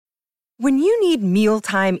When you need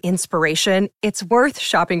mealtime inspiration, it's worth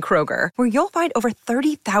shopping Kroger, where you'll find over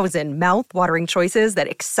 30,000 mouth-watering choices that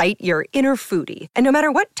excite your inner foodie. And no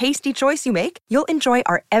matter what tasty choice you make, you'll enjoy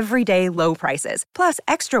our everyday low prices, plus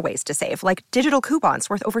extra ways to save, like digital coupons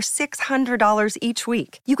worth over $600 each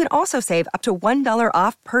week. You can also save up to $1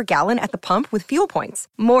 off per gallon at the pump with fuel points.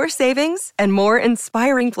 More savings and more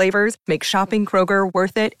inspiring flavors make shopping Kroger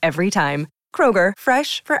worth it every time. Kroger,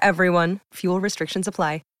 fresh for everyone. Fuel restrictions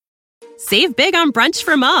apply. Save big on brunch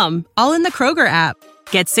for mom, all in the Kroger app.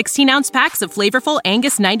 Get 16-ounce packs of flavorful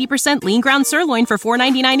Angus 90% lean ground sirloin for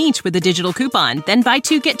 $4.99 each with a digital coupon. Then buy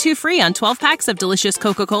 2, get 2 free on 12 packs of delicious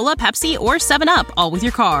Coca-Cola, Pepsi, or 7-Up, all with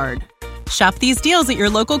your card. Shop these deals at your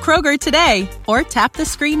local Kroger today, or tap the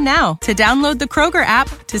screen now to download the Kroger app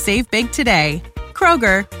to save big today.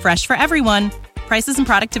 Kroger, fresh for everyone. Prices and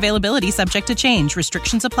product availability subject to change.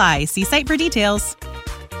 Restrictions apply. See site for details.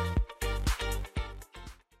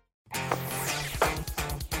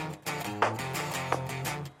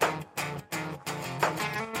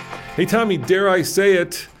 Hey, Tommy, dare I say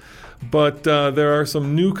it, but there are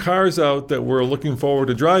some new cars out that we're looking forward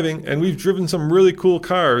to driving, and we've driven some really cool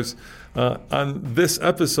cars. On this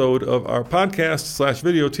episode of our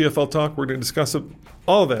podcast/video, TFL Talk, we're going to discuss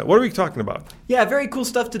all of that. What are we talking about? Yeah, very cool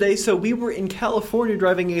stuff today. So we were in California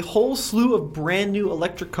driving a whole slew of brand new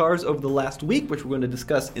electric cars over the last week, which we're going to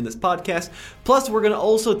discuss in this podcast. Plus, we're going to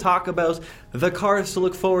also talk about the cars to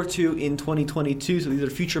look forward to in 2022. So these are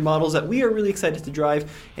future models that we are really excited to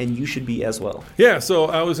drive, and you should be as well. Yeah, so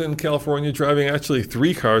I was in California driving actually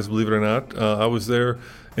 3 cars, believe it or not. I was there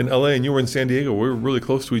in LA and you were in San Diego. We were really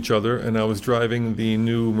close to each other, and I was driving the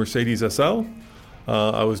new Mercedes SL.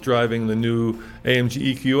 I was driving the new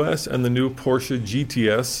AMG EQS and the new Porsche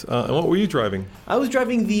GTS. And what were you driving? I was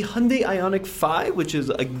driving the Hyundai Ioniq 5, which is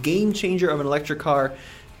a game changer of an electric car,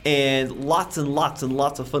 and lots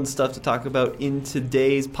of fun stuff to talk about in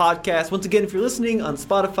today's podcast. Once again, if you're listening on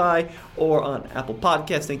Spotify or on Apple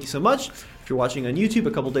Podcasts, thank you so much. If you're watching on YouTube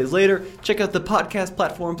a couple days later, check out the podcast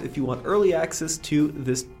platforms if you want early access to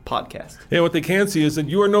this podcast. Yeah, what they can't see is that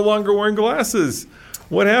you are no longer wearing glasses.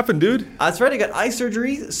 What happened, dude? That's right. I got eye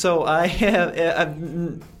surgery, so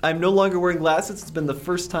I'm no longer wearing glasses. It's been the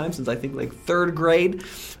first time since I think like 3rd grade,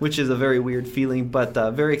 which is a very weird feeling, but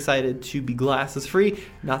very excited to be glasses free.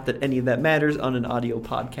 Not that any of that matters on an audio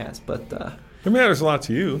podcast, but it matters a lot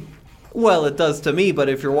to you. Well, it does to me, but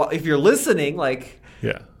if you're listening, like,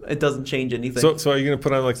 yeah, it doesn't change anything. So are you going to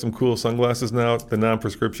put on like some cool sunglasses now, the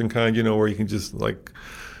non-prescription kind, where you can just like,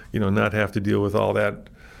 not have to deal with all that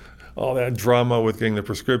drama with getting the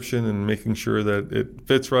prescription and making sure that it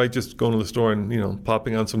fits right, just going to the store and,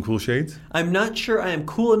 popping on some cool shades? I'm not sure I am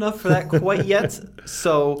cool enough for that quite yet,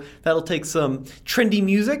 so that'll take some trendy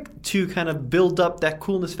music to kind of build up that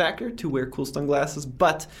coolness factor to wear cool sunglasses.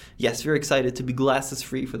 But yes, very excited to be glasses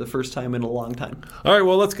free for the first time in a long time. All right,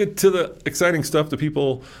 well, let's get to the exciting stuff. The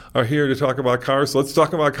people are here to talk about cars. So let's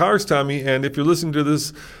talk about cars, Tommy. And if you're listening to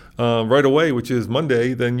this right away, which is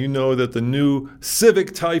Monday, then you know that the new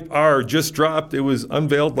Civic Type R just dropped. It was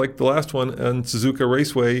unveiled like the last one on Suzuka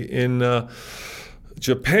Raceway in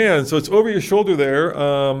Japan. So it's over your shoulder there.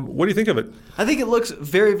 What do you think of it? I think it looks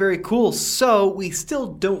very, very cool. So we still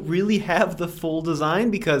don't really have the full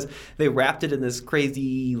design because they wrapped it in this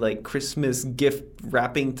crazy like Christmas gift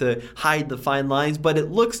wrapping to hide the fine lines. But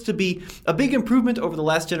it looks to be a big improvement over the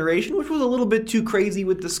last generation, which was a little bit too crazy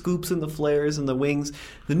with the scoops and the flares and the wings.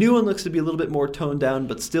 The new one looks to be a little bit more toned down,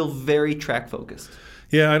 but still very track focused.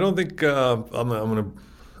 Yeah, I don't think I'm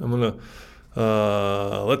gonna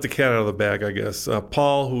let the cat out of the bag, I guess.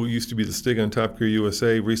 Paul, who used to be the Stig on Top Gear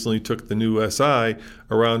USA, recently took the new SI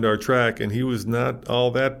around our track, and he was not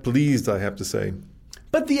all that pleased, I have to say.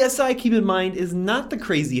 But the SI, keep in mind, is not the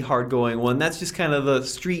crazy hard-going one. That's just kind of the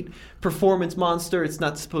street performance monster. It's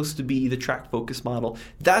not supposed to be the track-focused model.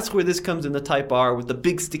 That's where this comes in the Type R with the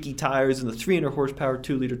big sticky tires and the 300 horsepower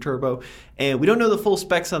 2-liter turbo. And we don't know the full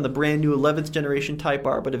specs on the brand new 11th generation Type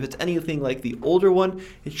R, but if it's anything like the older one,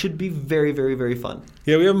 it should be very, very, very fun.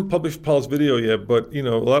 Yeah, we haven't published Paul's video yet, but a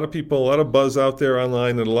lot of buzz out there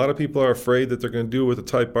online, and a lot of people are afraid that they're going to do with the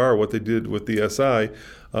Type R what they did with the SI.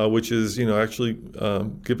 Which is, actually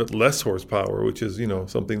give it less horsepower, which is,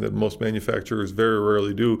 something that most manufacturers very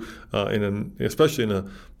rarely do, especially in a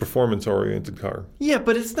performance-oriented car. Yeah,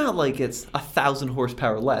 but it's not like it's 1,000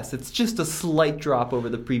 horsepower less. It's just a slight drop over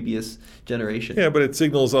the previous generation. Yeah, but it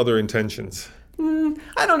signals other intentions.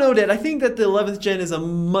 I don't know, Dad. I think that the 11th gen is a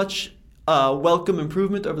much welcome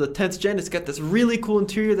improvement over the 10th gen. It's got this really cool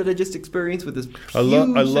interior that I just experienced with this huge I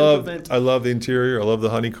love the interior. I love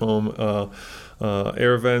the honeycomb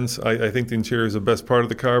air vents. I think the interior is the best part of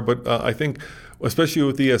the car, but I think, especially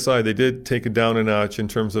with the SI, they did take it down a notch in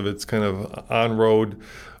terms of its kind of on-road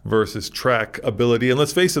versus track ability. And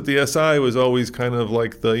let's face it, the SI was always kind of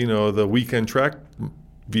like the weekend track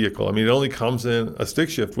vehicle. I mean, it only comes in a stick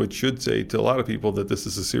shift, which should say to a lot of people that this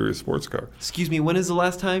is a serious sports car. Excuse me, when is the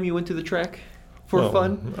last time you went to the track for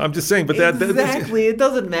fun? I'm just saying, but exactly. It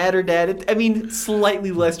doesn't matter, Dad.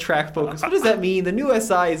 Slightly less track focus. What does that mean? The new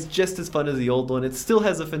SI is just as fun as the old one. It still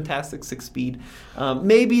has a fantastic 6-speed.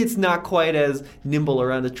 Maybe it's not quite as nimble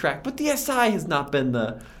around the track, but the SI has not been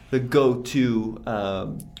the go-to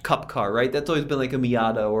cup car, right? That's always been like a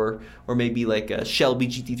Miata or maybe like a Shelby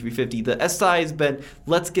GT350. The SI has been,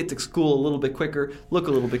 let's get to school a little bit quicker, look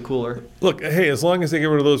a little bit cooler. Look, hey, as long as they get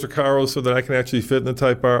rid of those Recaros so that I can actually fit in the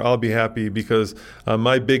Type R, I'll be happy, because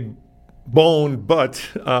my big bone butt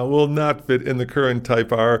will not fit in the current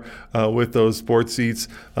Type R with those sports seats.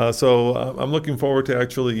 So I'm looking forward to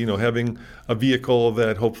actually, having a vehicle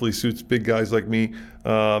that hopefully suits big guys like me.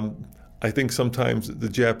 I think sometimes the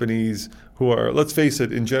Japanese, who are, let's face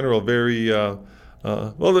it, in general, very,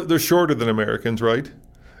 they're shorter than Americans, right?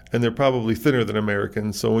 And they're probably thinner than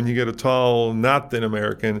Americans. So when you get a tall, not thin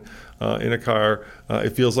American in a car,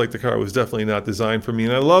 it feels like the car was definitely not designed for me.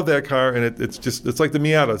 And I love that car, and it's like the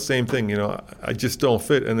Miata, same thing. I just don't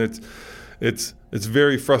fit, and it's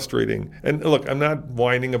very frustrating. And look, I'm not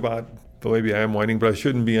whining about, well, maybe I am whining, but I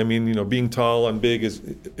shouldn't be. I mean, being tall and big is,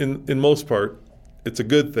 in most part, it's a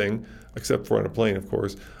good thing. Except for on a plane, of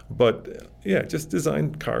course. But, yeah, just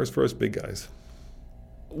design cars for us big guys.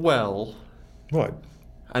 Well. What?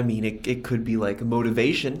 I mean, it could be like a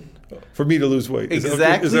motivation. For me to lose weight.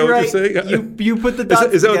 Exactly is that right. What you're saying? You put the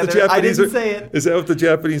dots is that together. What the Japanese I didn't say it. Is that what the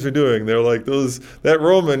Japanese are doing? They're like, that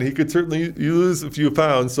Roman, he could certainly lose a few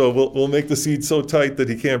pounds, so we'll make the seat so tight that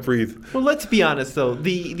he can't breathe. Well, let's be honest, though.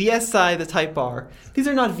 The SI, the Type R, these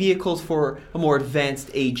are not vehicles for a more advanced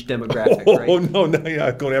age demographic, right? Oh, no, now you're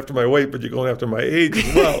not going after my weight, but you're going after my age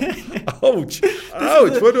as well. Ouch.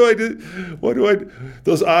 Ouch. What do I do?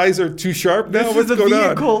 Those eyes are too sharp now? What's going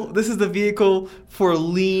on? This is the vehicle for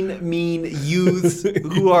lean, mean youths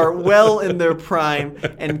who are well in their prime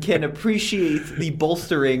and can appreciate the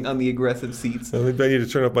bolstering on the aggressive seats. I think I need to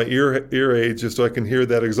turn up my ear aids just so I can hear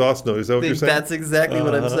that exhaust noise. Is that what you're saying? That's exactly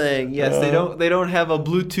what I'm saying. Yes, they don't have a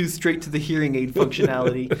Bluetooth straight to the hearing aid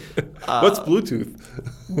functionality. What's Bluetooth?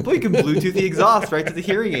 Well, you can Bluetooth the exhaust right to the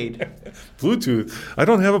hearing aid. Bluetooth? I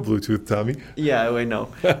don't have a Bluetooth, Tommy. Yeah, I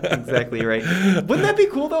know. Exactly right. Wouldn't that be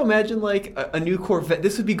cool, though? Imagine like a new Corvette.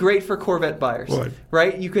 This would be great for Corvette buyers. What?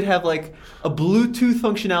 Right? You could have like a Bluetooth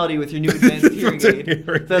functionality with your new advanced hearing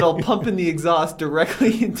aid that'll pump in the exhaust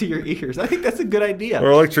directly into your ears. I think that's a good idea.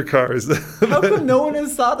 Or electric cars. How come no one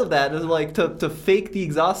has thought of that, as like to fake the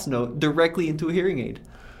exhaust note directly into a hearing aid?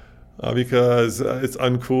 Because it's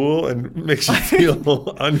uncool and makes you feel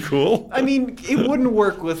uncool. I mean, it wouldn't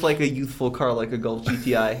work with like a youthful car like a Golf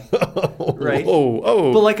GTI, right?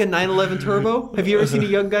 Oh. But like a 911 Turbo? Have you ever seen a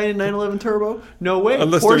young guy in a 911 Turbo? No way.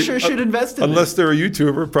 Porsche should invest in Unless they're a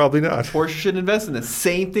YouTuber, probably not. Porsche should invest in this.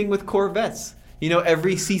 Same thing with Corvettes.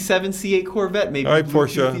 Every C7, C8 Corvette maybe. All right,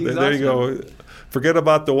 Porsche, there you go. Forget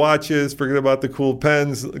about the watches, forget about the cool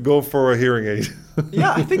pens, go for a hearing aid.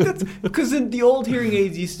 Yeah, I think that's because in the old hearing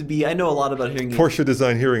aids used to be, I know a lot about hearing aids. Porsche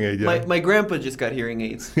design hearing aid, yeah. My grandpa just got hearing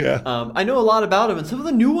aids. Yeah. I know a lot about them, and some of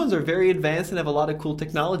the new ones are very advanced and have a lot of cool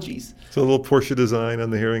technologies. So a little Porsche design on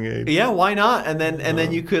the hearing aid. Yeah, why not? And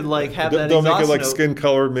then you could like have that Don't exhaust make it like note. skin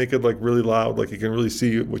color, make it like really loud, like you can really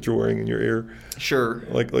see what you're wearing in your ear. Sure.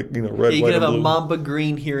 Like red, you white, can have and blue. a Mamba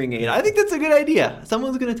green hearing aid. I think that's a good idea.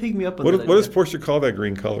 Someone's going to take me up on that. What does Porsche call that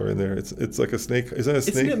green color in there? It's like a snake. Is that a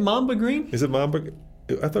snake? Isn't it Mamba green? Is it Mamba?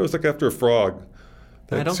 I thought it was like after a frog.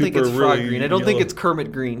 I don't think it's frog green. I don't think it's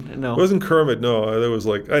Kermit green. No. It wasn't Kermit, no. There was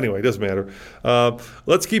anyway, it doesn't matter.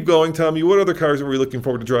 Let's keep going, Tommy. What other cars are we looking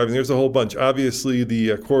forward to driving? There's a whole bunch. Obviously,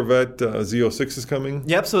 the Corvette Z06 is coming.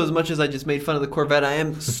 Yep, so as much as I just made fun of the Corvette, I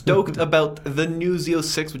am stoked about the new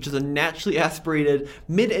Z06, which is a naturally aspirated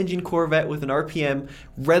mid-engine Corvette with an RPM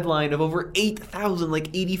redline of over 8,000, like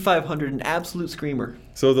 8,500, an absolute screamer.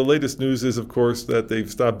 So the latest news is, of course, that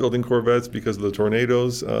they've stopped building Corvettes because of the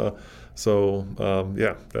tornadoes.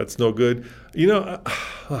 Yeah, that's no good.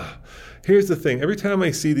 Here's the thing. Every time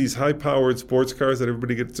I see these high-powered sports cars that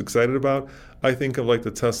everybody gets excited about, I think of like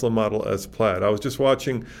the Tesla Model S Plaid. I was just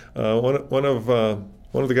watching one of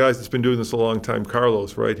the guys that's been doing this a long time,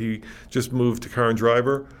 Carlos, right? He just moved to Car and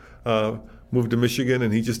Driver, moved to Michigan,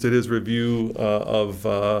 and he just did his review of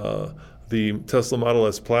the Tesla Model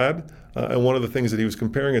S Plaid. And one of the things that he was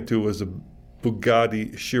comparing it to was a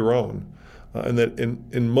Bugatti Chiron. And that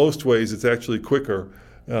in most ways it's actually quicker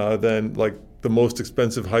than like the most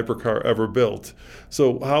expensive hypercar ever built.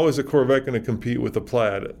 So how is a Corvette going to compete with a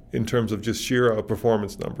Plaid in terms of just sheer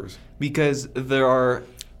performance numbers? Because there are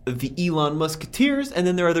the Elon Musketeers, and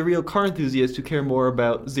then there are the real car enthusiasts who care more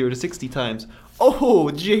about 0 to 60 times. Oh,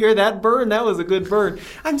 did you hear that burn? That was a good burn.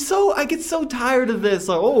 I get so tired of this.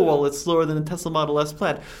 Like, oh, well, it's slower than the Tesla Model S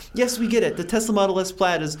Plaid. Yes, we get it. The Tesla Model S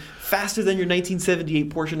Plaid is faster than your 1978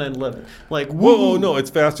 Porsche 911. Like, whoa. Whoa, no, it's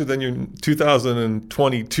faster than your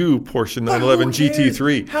 2022 Porsche 911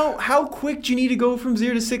 GT3. How quick do you need to go from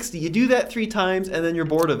 0 to 60? You do that 3 times, and then you're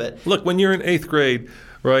bored of it. Look, when you're in 8th grade,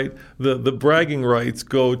 right, the bragging rights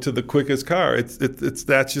go to the quickest car. It's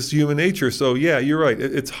that's just human nature. So yeah, you're right.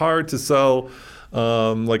 It's hard to sell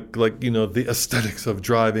the aesthetics of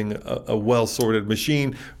driving a well-sorted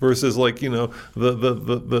machine versus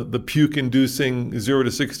the puke-inducing 0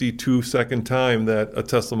 to 60 2-second time that a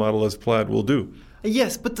Tesla Model S Plaid will do.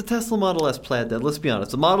 Yes, but the Tesla Model S Plaid, then, let's be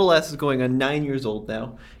honest. The Model S is going on 9 years old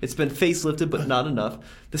now. It's been facelifted, but not enough.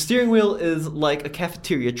 The steering wheel is like a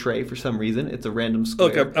cafeteria tray for some reason. It's a random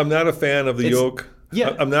square. Look, I'm not a fan of the yoke.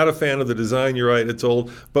 Yeah. I'm not a fan of the design. You're right, it's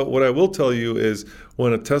old. But what I will tell you is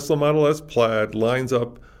when a Tesla Model S Plaid lines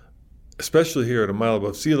up, especially here at a mile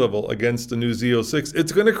above sea level, against the new Z06,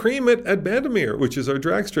 it's going to cream it at Bandimere, which is our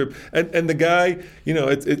drag strip. And the guy, you know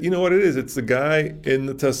what it is? It's the guy in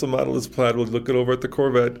the Tesla Model S Plaid will look it over at the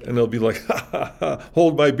Corvette, and he'll be like, ha, ha, ha,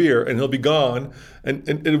 hold my beer, and he'll be gone. And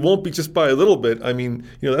it won't be just by a little bit. I mean,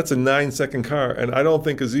 that's a 9-second car, and I don't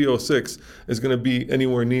think a Z06 is going to be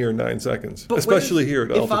anywhere near 9 seconds, but especially here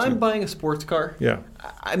at altitude. If I'm buying a sports car, yeah,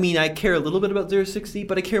 I mean, I care a little bit about 0 to 60,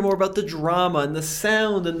 but I care more about the drama and the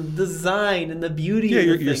sound and the design and the beauty. Yeah,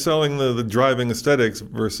 you're selling the driving aesthetics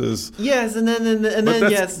versus. Yes,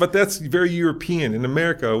 But that's very European. In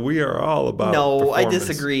America, we are all about. No, I performance.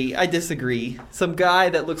 disagree. Some guy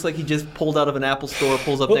that looks like he just pulled out of an Apple store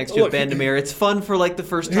pulls up next to a Bandimere. It's fun for like the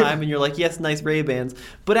first time, and you're like, yes, nice Ray-Bans.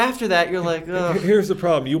 But after that, you're like, ugh. Here's the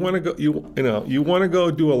problem. You want to go. You want to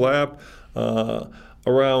go do a lap.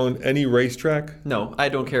 Around any racetrack? No, I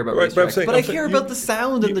don't care about racetracks. But I care about the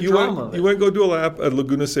sound and the drama. You want to go do a lap at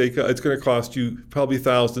Laguna Seca, it's going to cost you probably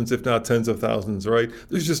thousands, if not tens of thousands, right?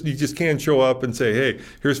 You just can't show up and say, hey,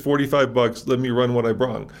 here's $45, let me run what I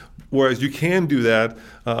brung. Whereas you can do that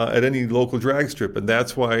at any local drag strip, and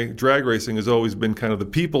that's why drag racing has always been kind of the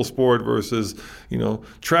people sport versus,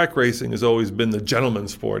 track racing has always been the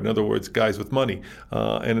gentleman's sport. In other words, guys with money.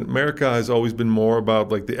 And America has always been more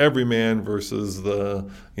about like the everyman versus the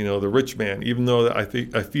rich man. Even though I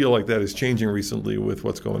feel like that is changing recently with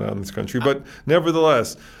what's going on in this country. But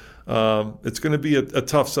nevertheless, it's going to be a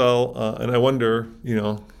tough sell, and I wonder,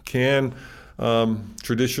 can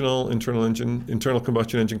traditional internal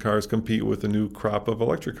combustion engine cars compete with the new crop of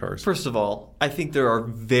electric cars? First of all, I think there are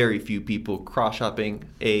very few people cross-shopping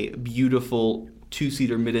a beautiful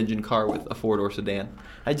 2-seater mid-engine car with a 4-door sedan.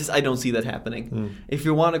 I don't see that happening. If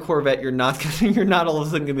you want a Corvette, you're not all of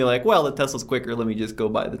a sudden going to be like, well, the Tesla's quicker, let me just go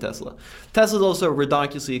buy the Tesla. Tesla's also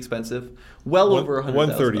ridiculously expensive, over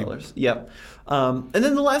 $100,000. Yep. And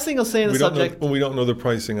then the last thing I'll say on the subject... We don't know the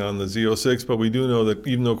pricing on the Z06, but we do know that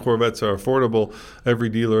even though Corvettes are affordable, every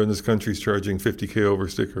dealer in this country is charging $50K over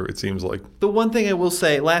sticker, it seems like. The one thing I will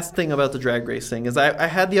say, last thing about the drag racing, is I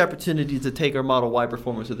had the opportunity to take our Model Y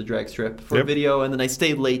Performance to the drag strip for a video, and then I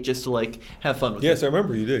stayed late just to have fun with it. Yes, I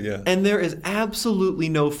remember you did, yeah. And there is absolutely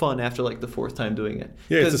no fun after the 4th time doing it.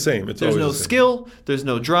 Yeah, it's the same. There's no skill, there's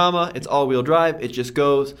no drama, it's all-wheel drive, it just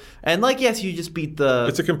goes. And yes, you just beat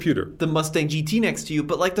it's a computer. The Mustang GT next to you,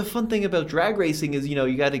 but the fun thing about drag racing is,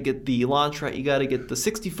 you got to get the launch right, you got to get the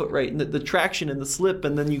 60-foot right, and the traction and the slip,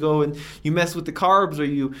 and then you go and you mess with the carbs, or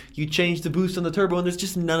you change the boost on the turbo, and there's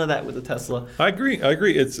just none of that with the Tesla. I agree.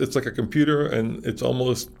 It's like a computer, and it's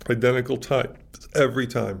almost identical type every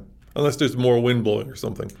time, unless there's more wind blowing or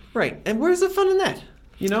something. Right, and where's the fun in that?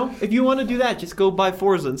 If you want to do that, just go buy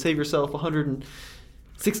Forza and save yourself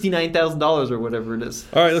 $169,000 or whatever it is.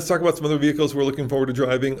 All right, let's talk about some other vehicles we're looking forward to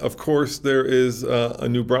driving. Of course, there is a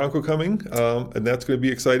new Bronco coming, and that's going to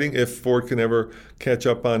be exciting if Ford can ever catch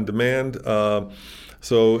up on demand.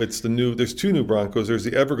 So there's 2 new Broncos. There's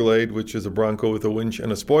the Everglade, which is a Bronco with a winch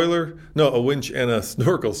and a spoiler. No, a winch and a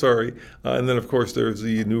snorkel, sorry. And then, of course, there's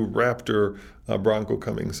the new Raptor Bronco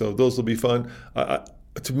coming. So those will be fun.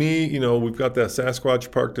 To me, we've got that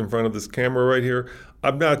Sasquatch parked in front of this camera right here.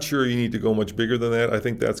 I'm not sure you need to go much bigger than that. I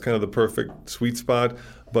think that's kind of the perfect sweet spot.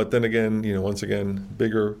 But then again, once again,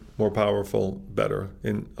 bigger, more powerful, better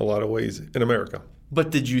in a lot of ways in America. But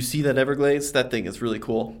did you see that Everglades? That thing is really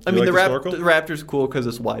cool. I You mean, like the snorkel? the Raptor's cool because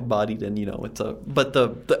it's wide-bodied and but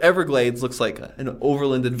the Everglades looks like an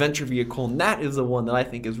overland adventure vehicle, and that is the one that I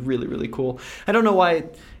think is really, really cool. I don't know why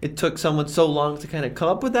it took someone so long to kind of come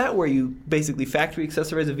up with that, where you basically factory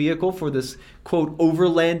accessorize a vehicle for this quote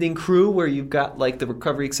overlanding crew, where you've got like the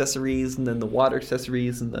recovery accessories and then the water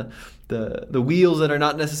accessories and the wheels that are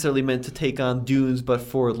not necessarily meant to take on dunes, but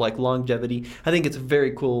for like longevity. I think it's a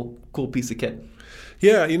very cool piece of kit.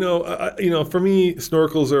 Yeah, for me,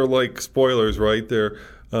 snorkels are like spoilers, right? They're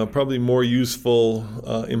probably more useful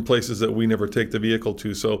in places that we never take the vehicle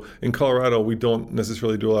to. So in Colorado, we don't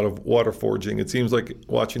necessarily do a lot of water foraging. It seems like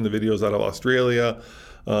watching the videos out of Australia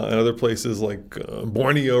and other places like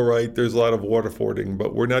Borneo, right? There's a lot of water fording,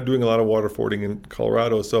 but we're not doing a lot of water fording in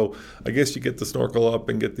Colorado. So I guess you get the snorkel up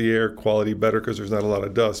and get the air quality better because there's not a lot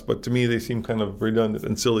of dust. But to me, they seem kind of redundant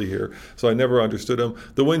and silly here. So I never understood them.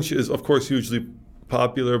 The winch is, of course, hugely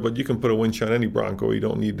popular, but you can put a winch on any Bronco. You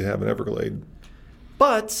don't need to have an Everglade.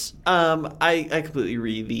 But I completely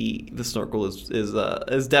agree. The snorkel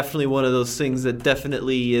is definitely one of those things that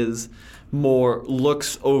definitely is more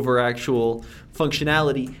looks over actual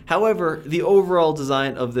functionality. However, the overall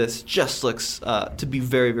design of this just looks to be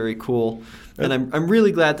very, very cool. And I'm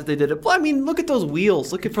really glad that they did it. Well, I mean, look at those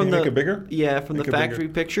wheels. Look at Can you make it bigger? Yeah, from the factory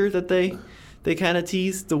picture that they kind of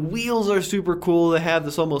teased. The wheels are super cool. They have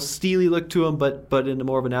this almost steely look to them, but in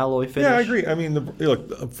more of an alloy finish. Yeah, I agree. I mean,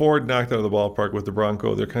 look, Ford knocked out of the ballpark with the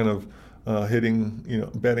Bronco. They're kind of hitting,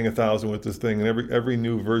 batting 1,000 with this thing. And every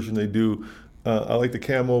new version they do, I like the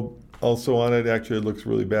camo also on it. Actually, it looks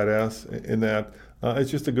really badass in that.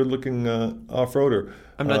 It's just a good-looking off-roader.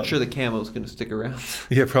 I'm not sure the camo is going to stick around.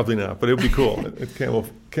 Yeah, probably not, but it would be cool.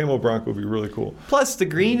 Camo Bronco would be really cool. Plus, the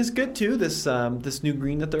green is good too. This new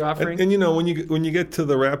green that they're offering. And when you get to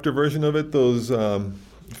the Raptor version of it, those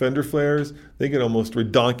fender flares, they get almost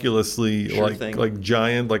redonkulously like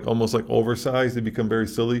giant, like almost like oversized. They become very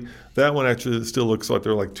silly. That one actually still looks like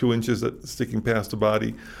they're like 2 inches sticking past the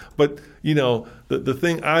body. But the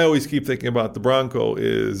thing I always keep thinking about the Bronco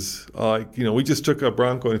is we just took a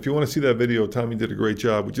Bronco, and if you want to see that video, Tommy did a great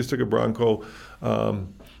job. We just took a Bronco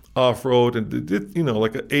off-road and did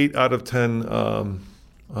like an 8 out of 10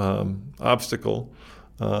 obstacle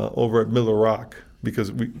over at Miller Rock.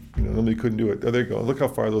 Because we normally couldn't do it. There you go. Look how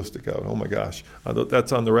far those stick out. Oh my gosh,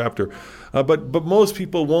 that's on the Raptor. But most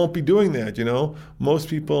people won't be doing that. Most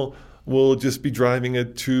people will just be driving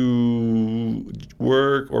it to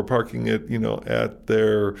work or parking it, at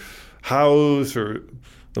their house or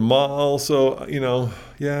the mall. So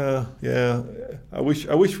yeah. I wish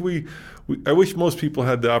most people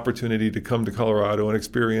had the opportunity to come to Colorado and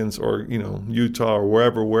experience, or Utah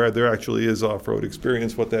or where there actually is off-road,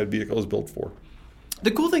 experience what that vehicle is built for. The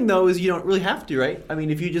cool thing, though, is you don't really have to, right? I mean,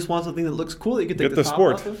 if you just want something that looks cool, you can take get the the top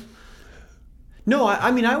Sport. off of. No, I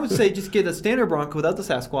mean, I would say just get a standard Bronco without the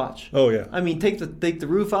Sasquatch. Oh, yeah. I mean, take the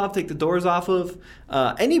roof off, take the doors off of.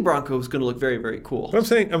 Any Bronco is going to look very, very cool.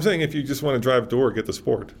 But I'm saying if you just want to drive to work, get the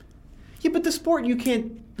Sport. Yeah, but the Sport you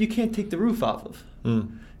can't take the roof off of.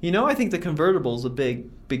 I think the convertible is a big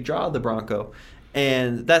draw of the Bronco.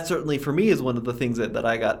 And that certainly, for me, is one of the things that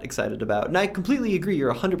I got excited about. And I completely agree.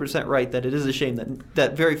 You're 100% right that it is a shame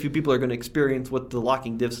that very few people are going to experience what the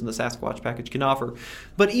locking diffs and the Sasquatch package can offer.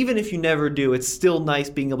 But even if you never do, it's still nice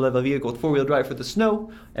being able to have a vehicle with four-wheel drive for the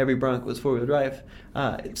snow. Every Bronco is four-wheel drive.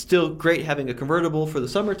 It's still great having a convertible for the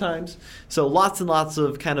summer times. So lots and lots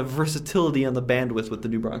of kind of versatility on the bandwidth with the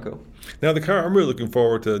new Bronco. Now, the car I'm really looking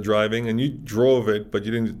forward to driving, and you drove it, but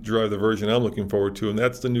you didn't drive the version I'm looking forward to, and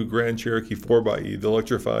that's the new Grand Cherokee 4xe, the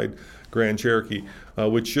electrified Grand Cherokee,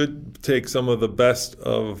 which should take some of the best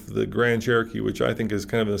of the Grand Cherokee, which I think is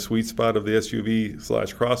kind of in the sweet spot of the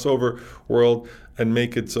SUV/crossover world, and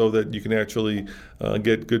make it so that you can actually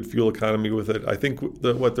get good fuel economy with it. I think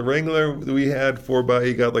the Wrangler that we had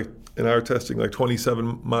 4xe got in our testing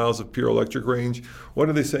 27 miles of pure electric range. What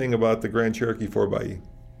are they saying about the Grand Cherokee 4xe?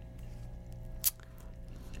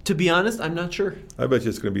 To be honest, I'm not sure. I bet you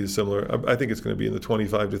it's going to be similar. I think it's going to be in the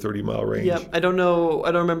 25 to 30 mile range. Yeah, I don't know.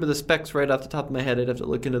 I don't remember the specs right off the top of my head. I'd have to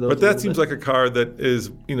look into those. But that seems like a car that is,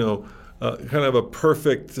 kind of a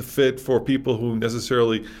perfect fit for people who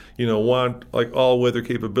necessarily, want all-weather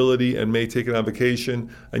capability and may take it on vacation,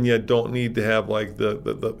 and yet don't need to have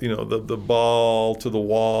the ball to the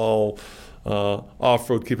wall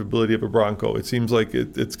off-road capability of a Bronco. It seems like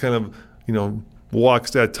it's kind of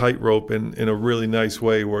walks that tightrope in a really nice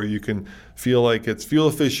way, where you can feel like it's fuel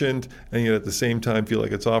efficient and yet at the same time feel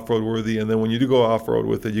like it's off-road worthy. And then when you do go off-road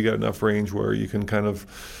with it, you got enough range where you can kind of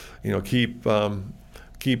keep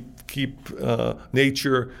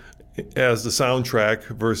nature as the soundtrack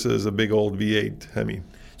versus a big old V8 Hemi.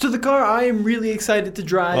 So the car I am really excited to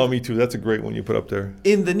drive Oh, me too. That's a great one you put up there.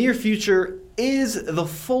 in the near future is the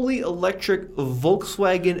fully electric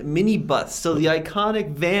Volkswagen minibus. So the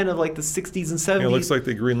iconic van of like the 60s and 70s It looks like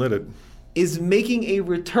they greenlit it. is making a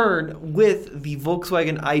return with the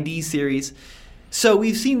Volkswagen ID series. So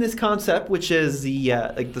we've seen this concept, which is the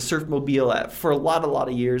like the Surfmobile, for a lot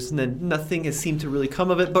of years, and then nothing has seemed to really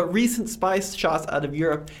come of it. But recent spy shots out of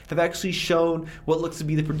Europe have actually shown what looks to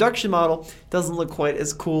be the production model. Doesn't look quite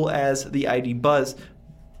as cool as the ID Buzz,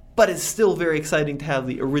 but it's still very exciting to have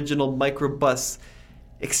the original microbus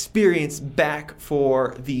experience back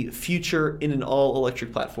for the future in an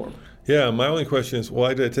all-electric platform. Yeah, my only question is,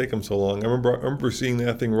 why did it take them so long? I remember seeing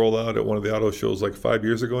that thing roll out at one of the auto shows like 5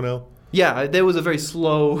 years ago now. Yeah, there was a very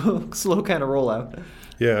slow kind of rollout.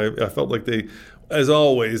 Yeah, I felt like they, as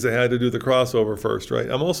always, they had to do the crossover first, right?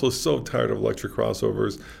 I'm also so tired of electric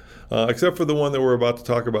crossovers, except for the one that we're about to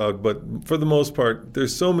talk about. But for the most part,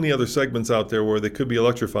 there's so many other segments out there where they could be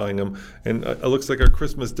electrifying them. And it looks like our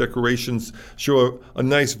Christmas decorations show a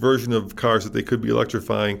nice version of cars that they could be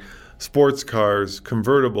electrifying. Sports cars,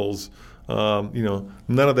 convertibles,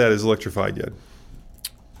 none of that is electrified yet.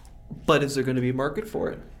 But is there going to be a market for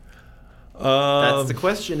it? That's the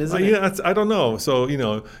question, isn't it? Yeah, I don't know. So,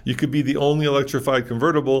 you could be the only electrified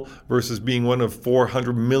convertible versus being one of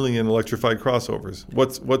 400 million electrified crossovers.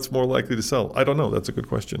 What's more likely to sell? I don't know. That's a good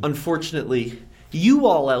question. Unfortunately, you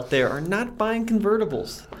all out there are not buying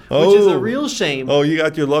convertibles, which is a real shame. Oh, you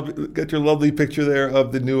got your lovely picture there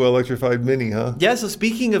of the new electrified Mini, huh? Yeah, so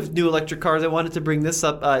speaking of new electric cars, I wanted to bring this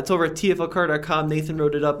up. It's over at tflcar.com. Nathan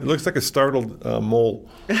wrote it up. It looks like a startled mole.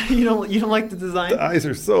 You don't like the design? The eyes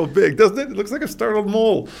are so big, doesn't it? It looks like a startled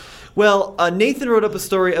mole. Well, Nathan wrote up a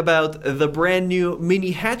story about the brand new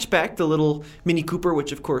Mini hatchback, the little Mini Cooper,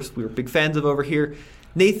 which of course we're big fans of over here.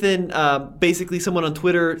 Nathan, basically someone on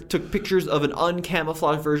Twitter took pictures of an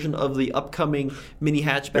uncamouflaged version of the upcoming Mini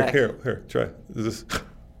hatchback. Here, try. Is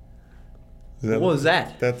that what was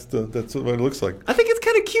that? That's what it looks like. I think it's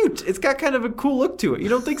kind of cute. It's got kind of a cool look to it. You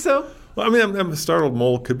don't think so? Well, I mean, a startled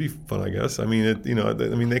mole could be fun, I guess. I mean,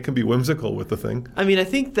 they can be whimsical with the thing. I mean, I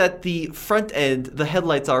think that the front end, the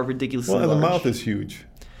headlights are ridiculously large. And the mouth is huge.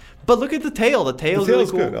 But look at the tail. The tail's really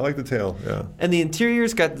cool. Good. I like the tail, yeah. And the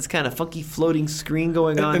interior's got this kind of funky floating screen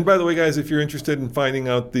going on. And by the way, guys, if you're interested in finding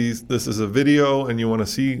out this is a video and you want to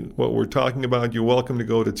see what we're talking about, you're welcome to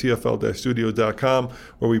go to tfl-studios.com,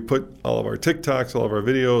 where we put all of our TikToks, all of our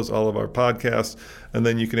videos, all of our podcasts, and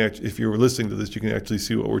then you can actually, if you're listening to this, you can actually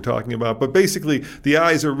see what we're talking about. But basically, the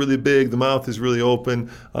eyes are really big, the mouth is really open,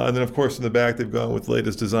 and then of course in the back they've gone with the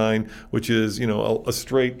latest design, which is a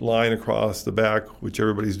straight line across the back, which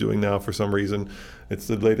everybody's doing now for some reason. It's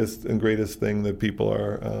the latest and greatest thing that people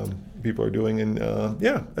are doing, and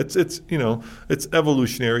it's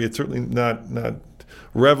evolutionary. It's certainly not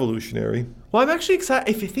revolutionary. Well, I'm actually excited.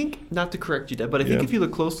 If you think, not to correct you, Deb, but I think if you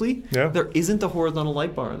look closely, there isn't a horizontal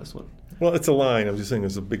light bar on this one. Well, it's a line. I'm just saying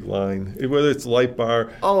it's a big line. Whether it's light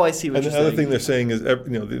bar. Oh, I see what you're saying. And the other thing they're saying is,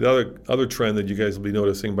 the other trend that you guys will be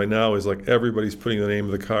noticing by now is like everybody's putting the name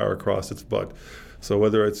of the car across its butt. So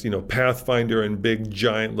whether it's Pathfinder in big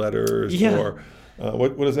giant letters or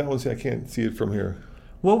what does that one say? I can't see it from here.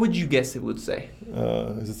 What would you guess it would say?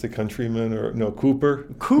 Is it the Countryman or no Cooper?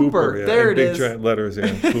 Cooper. Yeah, there it big is. Big giant letters.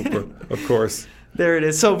 Yeah, Cooper. Of course. There it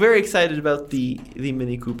is. So very excited about the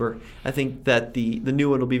Mini Cooper. I think that the new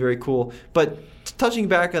one will be very cool. But touching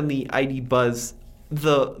back on the ID Buzz,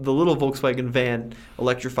 the little Volkswagen van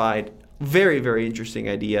electrified, very, very interesting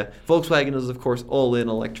idea. Volkswagen is, of course, all in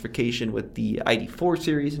electrification with the ID4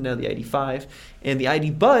 series and now the ID5. And the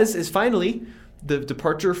ID Buzz is finally the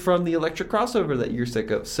departure from the electric crossover that you're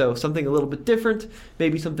sick of. So something a little bit different,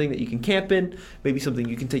 maybe something that you can camp in, maybe something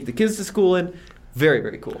you can take the kids to school in. Very,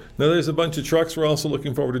 very cool. Now, there's a bunch of trucks we're also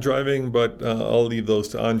looking forward to driving, but I'll leave those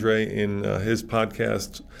to Andre in his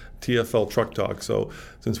podcast, TFL Truck Talk. So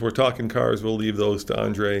since we're talking cars, we'll leave those to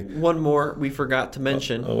Andre. One more we forgot to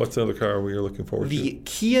mention. What's the other car we are looking forward to? The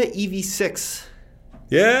Kia EV6.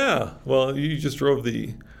 Yeah. Well, you just drove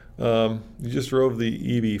the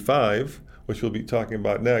EV5, which we'll be talking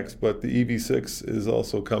about next, but the EV6 is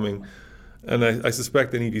also coming. And I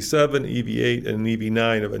suspect an EV7, EV8, and an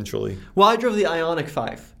EV9 eventually. Well, I drove the Ioniq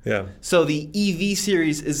 5. Yeah. So the EV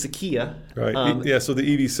series is the Kia. Right. So the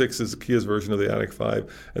EV6 is Kia's version of the Ioniq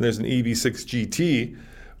 5. And there's an EV6 GT,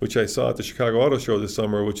 which I saw at the Chicago Auto Show this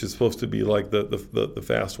summer, which is supposed to be like the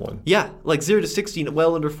fast one. Yeah, like 0 to 60 in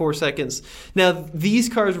well under 4 seconds. Now, these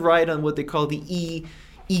cars ride on what they call the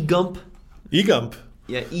eGump. eGump?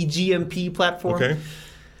 Yeah, eGMP platform. Okay.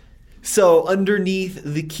 So underneath,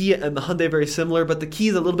 the Kia and the Hyundai are very similar, but the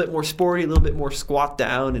Kia is a little bit more sporty, a little bit more squat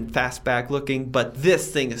down and fastback looking. But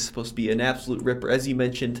this thing is supposed to be an absolute ripper. As you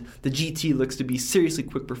mentioned, the GT looks to be seriously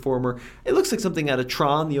quick performer. It looks like something out of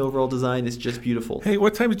Tron. The overall design is just beautiful. Hey,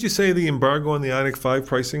 what time did you say the embargo on the Ioniq 5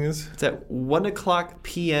 pricing is? It's at 1 o'clock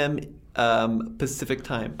p.m. Pacific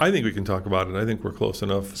time. I think we can talk about it. I think we're close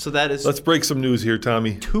enough. So that is Let's break some news here,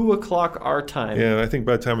 Tommy. 2 o'clock our time. Yeah, and I think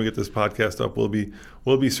by the time we get this podcast up, we'll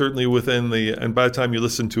be certainly within the. And by the time you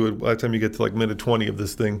listen to it, by the time you get to like minute 20 of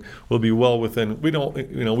this thing, we'll be well within. We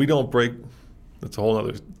don't break. That's a whole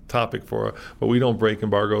other topic but we don't break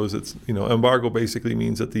embargoes. It's embargo basically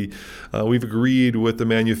means that we've agreed with the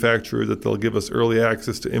manufacturer that they'll give us early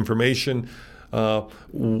access to information.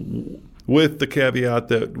 With the caveat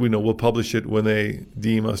that we'll publish it when they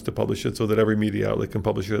deem us to publish it, so that every media outlet can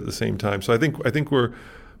publish it at the same time. So I think we're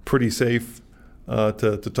pretty safe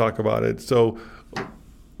to talk about it. So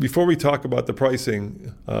before we talk about the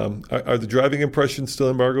pricing, are the driving impressions still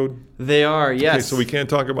embargoed? They are, yes. Okay, so we can't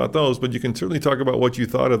talk about those, but you can certainly talk about what you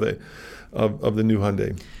thought of the new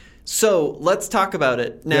Hyundai. So let's talk about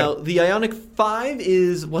it. Now, Yeah. the Ioniq 5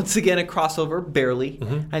 is once again a crossover, barely.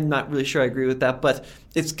 Mm-hmm. I'm not really sure I agree with that, but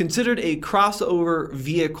it's considered a crossover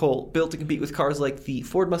vehicle built to compete with cars like the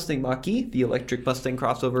Ford Mustang Mach-E, the electric Mustang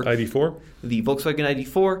crossover, ID4? the Volkswagen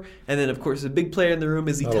ID4, and then, of course, the big player in the room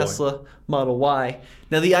is the Model Y. Tesla Model Y.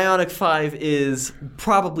 Now, the Ioniq 5 is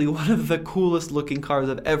probably one of the coolest looking cars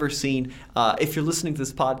I've ever seen. If you're listening to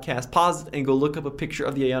this podcast, pause it and go look up a picture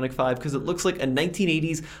of the Ioniq 5 because it looks like a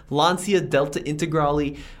 1980s Lancia Delta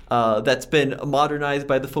Integrale that's been modernized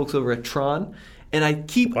by the folks over at Tron.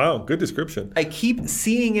 And Wow, good description. I keep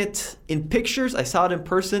seeing it in pictures. I saw it in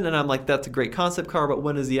person, and I'm like, that's a great concept car, but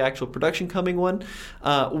when is the actual production coming one?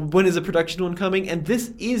 When is the production one coming? And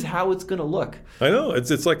this is how it's going to look. I know.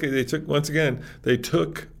 It's like they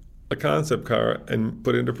took a concept car and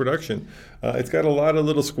put it into production. It's got a lot of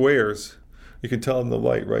little squares. You can tell in the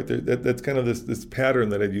light, right? That's kind of this pattern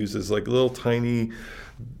that it uses, like little tiny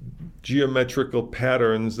geometrical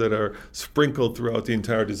patterns that are sprinkled throughout the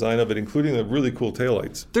entire design of it, including the really cool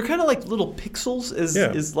taillights. They're kind of like little pixels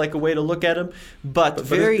is like a way to look at them, but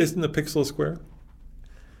isn't the pixel a square?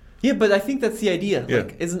 Yeah, but I think that's the idea. Yeah.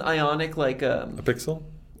 Like, isn't Ioniq like A pixel?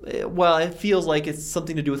 Well, it feels like it's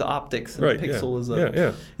something to do with optics. And Right, pixel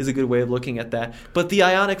yeah. is a good way of looking at that. But the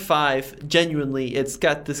Ioniq 5, genuinely, it's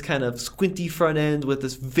got this kind of squinty front end with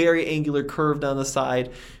this very angular curve down the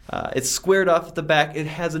side. It's squared off at the back. It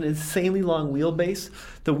has an insanely long wheelbase.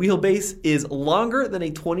 The wheelbase is longer than a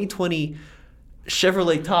 2020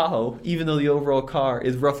 Chevrolet Tahoe, even though the overall car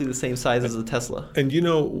is roughly the same size as the Tesla. And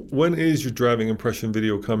when is your driving impression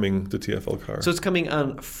video coming to TFL Car? So it's coming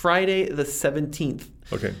on Friday the 17th.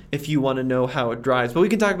 Okay. If you want to know how it drives. But we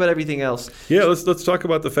can talk about everything else. Yeah, let's talk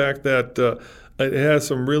about the fact that it has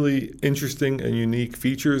some really interesting and unique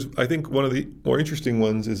features. I think one of the more interesting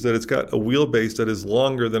ones is that it's got a wheelbase that is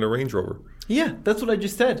longer than a Range Rover. Yeah, that's what I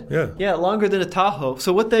just said. Yeah. Longer than a Tahoe.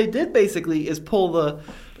 So what they did basically is pull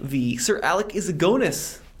the Sir Alec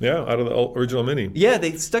Izagonis. Yeah, out of the original Mini. Yeah,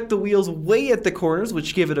 they stuck the wheels way at the corners,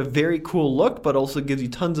 which gave it a very cool look, but also gives you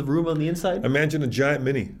tons of room on the inside. Imagine a giant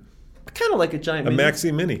Mini. Kind of like a giant A Mini.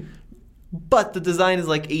 Maxi Mini. But the design is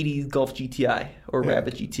like 80s Golf GTI or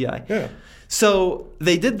Rabbit GTI. Yeah. So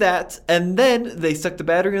they did that, and then they stuck the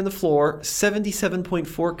battery on the floor,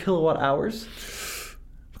 77.4 kilowatt hours.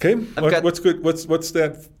 Okay, what's good? What's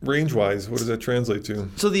that range-wise? What does that translate to?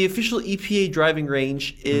 So the official EPA driving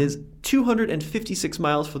range is 256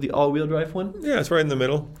 miles for the all-wheel drive one. Yeah, it's right in the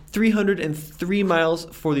middle. 303 miles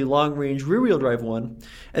for the long-range rear-wheel drive one.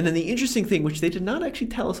 And then the interesting thing, which they did not actually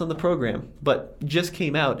tell us on the program, but just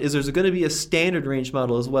came out, is there's going to be a standard range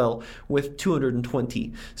model as well with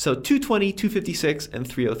 220. So 220, 256, and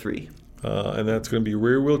 303. And that's going to be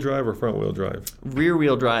rear-wheel drive or front-wheel drive?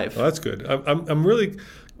 Rear-wheel drive. Oh, that's good. I'm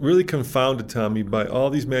really confounded, Tommy, by all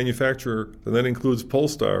these manufacturers, and that includes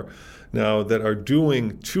Polestar, now that are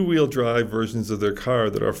doing two-wheel drive versions of their car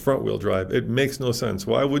that are front-wheel drive. It makes no sense.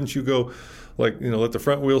 Why wouldn't you go, let the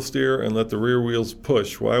front wheel steer and let the rear wheels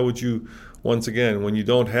push? Why would you, once again, when you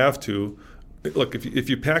don't have to, look, if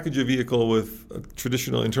you package a vehicle with a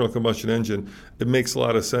traditional internal combustion engine, it makes a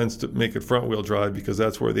lot of sense to make it front-wheel drive because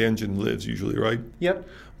that's where the engine lives usually, right? Yep.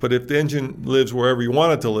 But if the engine lives wherever you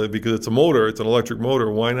want it to live because it's a motor, it's an electric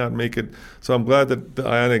motor, why not make it? So I'm glad that the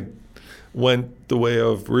Ioniq went the way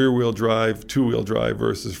of rear-wheel drive, two-wheel drive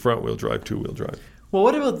versus front-wheel drive, two-wheel drive. Well,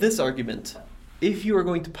 what about this argument? If you are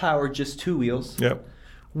going to power just two wheels, Yep.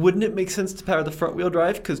 wouldn't it make sense to power the front-wheel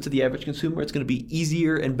drive? Because to the average consumer, it's going to be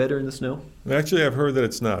easier and better in the snow. Actually, I've heard that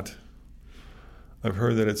it's not. I've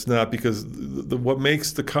heard that it's not, because what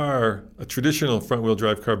makes the car, a traditional front-wheel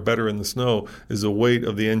drive car, better in the snow is the weight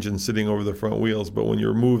of the engine sitting over the front wheels. But when you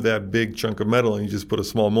remove that big chunk of metal and you just put a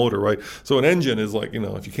small motor, right? So an engine is like,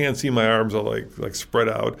 if you can't see, my arms are like spread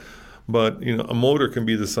out. But a motor can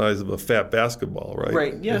be the size of a fat basketball, right?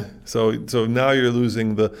 Right. Yeah. So now you're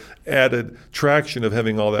losing the added traction of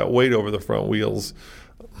having all that weight over the front wheels.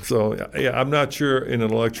 So yeah, I'm not sure in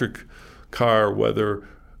an electric car whether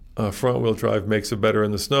front-wheel drive makes it better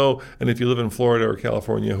in the snow. And if you live in Florida or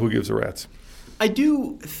California, who gives a rat's? I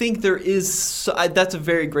do think there is, that's a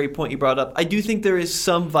very great point you brought up. I do think there is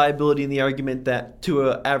some viability in the argument that to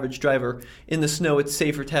an average driver in the snow, it's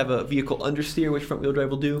safer to have a vehicle understeer, which front-wheel drive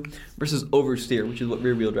will do, versus oversteer, which is what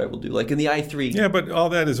rear-wheel drive will do. Like in the i3. Yeah, but all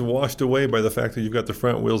that is washed away by the fact that you've got the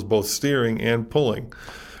front wheels both steering and pulling.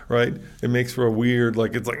 Right? It makes for a weird,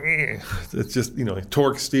 it's just,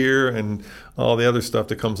 torque steer and all the other stuff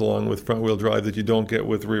that comes along with front wheel drive that you don't get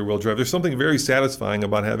with rear wheel drive. There's something very satisfying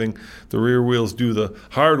about having the rear wheels do the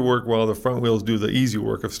hard work while the front wheels do the easy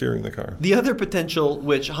work of steering the car. The other potential,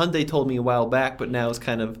 which Hyundai told me a while back, but now is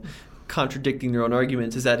kind of contradicting their own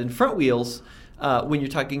arguments, is that in front wheels, when you're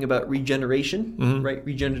talking about regeneration, right,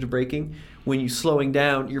 regenerative braking, when you're slowing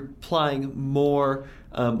down, you're applying more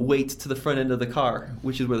weight to the front end of the car,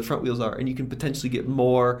 which is where the front wheels are, and you can potentially get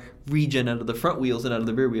more regen out of the front wheels than out of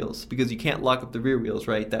the rear wheels, because you can't lock up the rear wheels,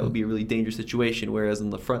 right? That would be a really dangerous situation, whereas in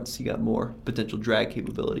the fronts you got more potential drag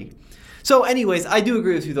capability. So anyways, I do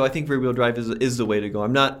agree with you though. I think rear wheel drive is the way to go.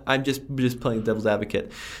 I'm just playing devil's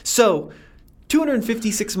advocate. So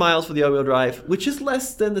 256 miles for the all-wheel drive, which is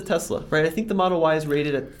less than the Tesla, right? I think the Model Y is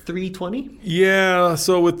rated at 320. Yeah,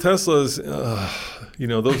 so with Teslas,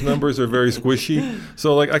 those numbers are very squishy.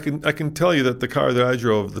 So I can tell you that the car that I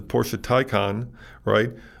drove, the Porsche Taycan,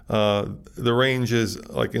 right? The range is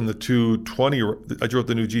in the 220. I drove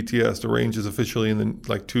the new GTS. The range is officially in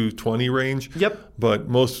the 220 range. Yep. But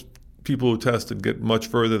most people who tested get much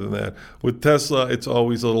further than that. With Tesla, it's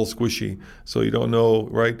always a little squishy, so you don't know,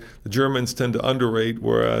 right? The Germans tend to underrate,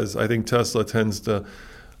 whereas I think Tesla tends to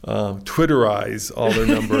Twitterize all their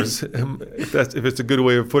numbers, if it's a good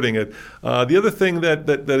way of putting it. The other thing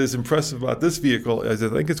that is impressive about this vehicle is I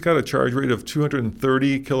think it's got a charge rate of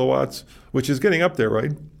 230 kilowatts, which is getting up there,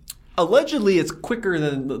 right? Allegedly, it's quicker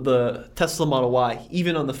than the Tesla Model Y,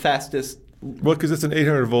 even on the fastest. Well, because it's an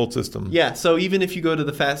 800-volt system. Yeah, so even if you go to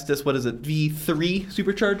the fastest, what is it, V3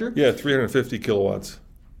 supercharger? Yeah, 350 kilowatts.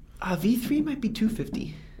 V3 might be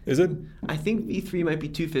 250. Is it? I think V3 might be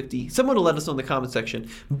 250. Someone will let us know in the comment section.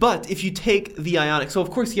 But if you take the Ioniq, so of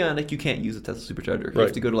course the Ioniq, you can't use a Tesla supercharger. You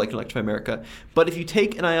have to go to Electrify America. But if you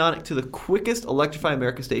take an Ioniq to the quickest Electrify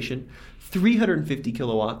America station, 350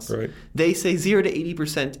 kilowatts, right, they say 0 to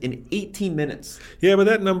 80% in 18 minutes. Yeah, but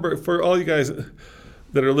that number, for all you guys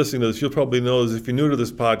that are listening to this, you'll probably know this if you're new to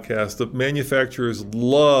this podcast, the manufacturers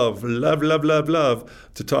love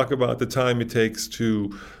to talk about the time it takes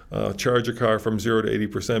to charge a car from 0 to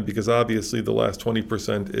 80%, because obviously the last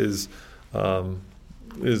 20% is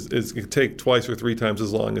it can take twice or three times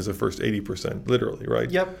as long as the first 80%, literally,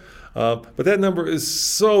 right? Yep. But that number is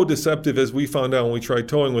so deceptive, as we found out when we tried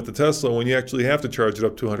towing with the Tesla, when you actually have to charge it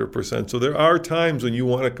up to 100%. So there are times when you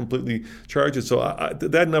want to completely charge it. So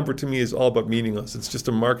that number to me is all but meaningless. It's just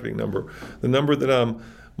a marketing number. The number that I'm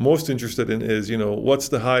most interested in is, what's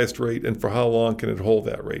the highest rate and for how long can it hold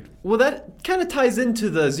that rate? Well, that kind of ties into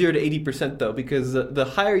the 0 to 80% though, because the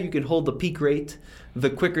higher you can hold the peak rate, the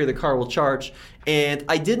quicker the car will charge. And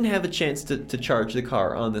I didn't have a chance to charge the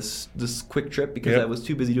car on this quick trip because I was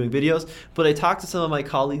too busy doing videos. But I talked to some of my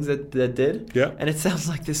colleagues that did. Yeah. And it sounds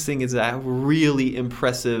like this thing is a really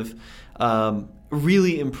impressive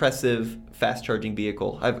fast charging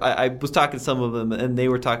vehicle. I was talking to some of them and they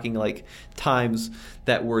were talking like times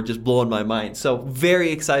that were just blowing my mind. So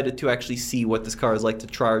very excited to actually see what this car is like to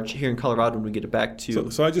charge here in Colorado when we get it back to.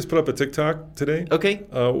 So I just put up a TikTok today. Okay.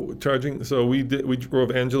 Charging. So we drove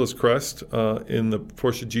Angeles Crest in the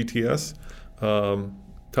Porsche GTS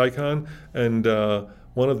Taycan, and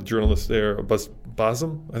one of the journalists there,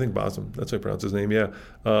 Basem, I think Basem, that's how you pronounce his name,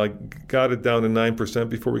 got it down to 9%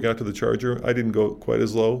 before we got to the charger. I didn't go quite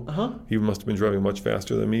as low. He must have been driving much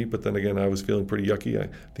faster than me, but then again, I was feeling pretty yucky. I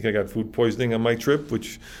think I got food poisoning on my trip,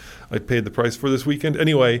 which I paid the price for this weekend.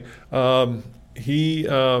 Anyway, he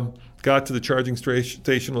got to the charging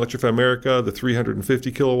station, Electrify America, the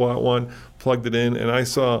 350 kilowatt one, plugged it in, and I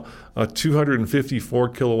saw 254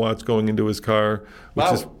 kilowatts going into his car,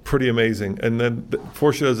 which is pretty amazing. And then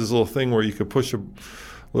Porsche does this little thing where you could push a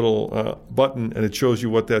button, and it shows you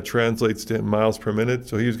what that translates to in miles per minute.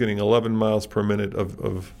 So he was getting 11 miles per minute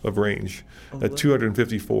of range at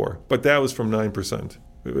 254. But that was from 9%.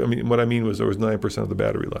 I mean, what I mean was there was 9% of the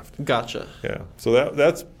battery left. Gotcha. Yeah. So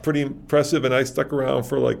that's pretty impressive, and I stuck around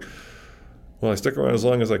for I stuck around as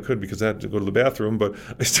long as I could because I had to go to the bathroom, but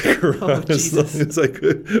I stuck around as long as I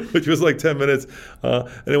could, which was like 10 minutes. And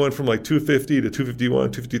it went from like 250 to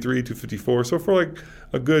 251, 253, 254. So for like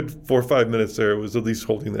a good 4 or 5 minutes there, it was at least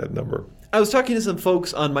holding that number. I was talking to some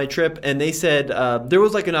folks on my trip, and they said there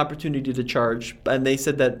was like an opportunity to charge, and they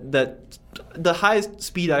said that the highest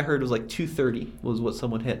speed I heard was like 230 was what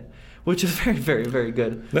someone hit, which is very, very, very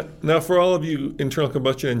good. Now, for all of you internal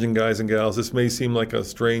combustion engine guys and gals, this may seem like a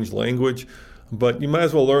strange language, but you might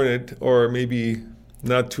as well learn it, or maybe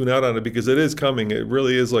not tune out on it, because it is coming. It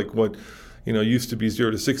really is like what used to be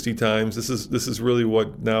 0 to 60 times. This is really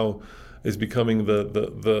what now is becoming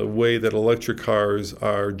the way that electric cars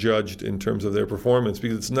are judged in terms of their performance,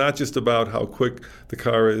 because it's not just about how quick the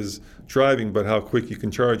car is driving, but how quick you can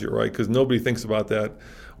charge it, right? Because nobody thinks about that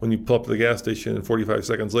when you pull up to the gas station and 45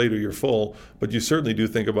 seconds later you're full, but you certainly do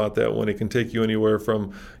think about that when it can take you anywhere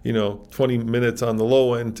from 20 minutes on the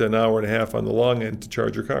low end to an hour and a half on the long end to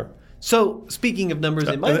charge your car. So, speaking of numbers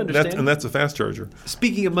they might understand. And that's a fast charger.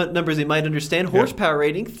 Speaking of numbers they might understand, horsepower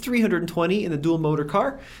rating, 320 in the dual motor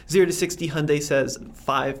car. 0 to 60, Hyundai says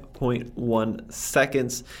 5.1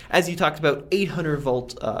 seconds. As you talked about,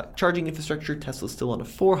 800-volt charging infrastructure. Tesla's still on a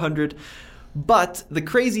 400. But the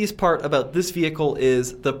craziest part about this vehicle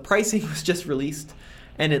is the pricing was just released,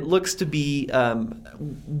 and it looks to be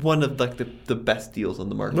one of the best deals on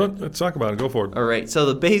the market. Well, let's talk about it. Go for it. All right. So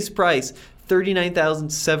the base price,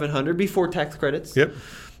 $39,700 before tax credits. Yep.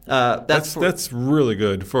 That's really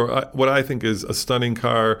good for what I think is a stunning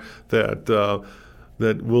car that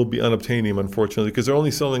will be unobtainium, unfortunately, because they're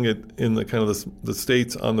only selling it in the kind of the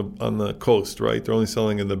states on the coast, right? They're only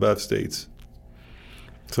selling in the BEV states.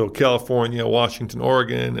 So California, Washington,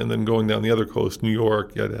 Oregon, and then going down the other coast, New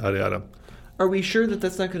York, yada, yada, yada. Are we sure that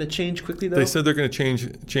that's not going to change quickly, though? They said they're going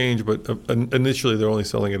to change, but initially they're only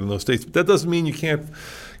selling it in those states. But that doesn't mean you can't,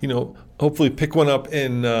 hopefully pick one up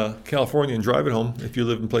in California and drive it home if you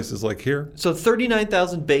live in places like here. So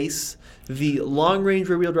 $39,000 base. The long-range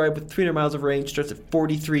rear-wheel drive with 300 miles of range starts at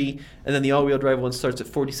 43, and then the all-wheel drive one starts at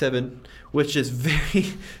 47, which is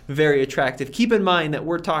very, very attractive. Keep in mind that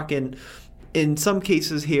we're talking, in some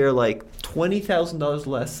cases here, like $20,000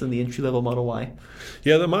 less than the entry-level Model Y.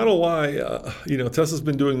 Yeah, the Model Y, Tesla's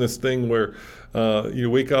been doing this thing where you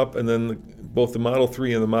wake up and then both the Model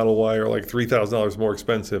 3 and the Model Y are like $3,000 more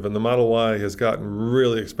expensive, and the Model Y has gotten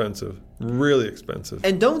really expensive.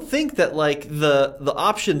 And don't think that like the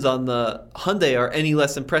options on the Hyundai are any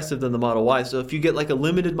less impressive than the Model Y. So if you get like a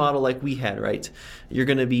limited model like we had, right, you're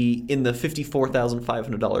going to be in the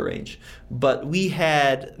 $54,500 range. But we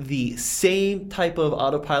had the same type of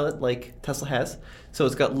autopilot like Tesla has. So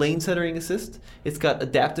it's got lane centering assist. It's got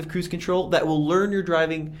adaptive cruise control that will learn your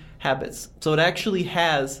driving habits. So it actually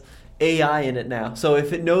has AI in it now. So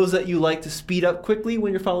if it knows that you like to speed up quickly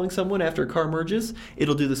when you're following someone after a car merges,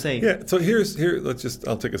 it'll do the same. Yeah, so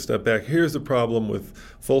I'll take a step back. Here's the problem with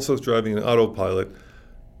full self-driving and autopilot.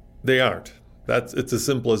 They aren't. It's as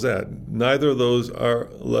simple as that. Neither of those are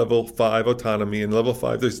level 5 autonomy. And level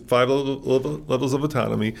 5, there's 5 levels of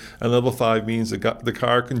autonomy, and level 5 means the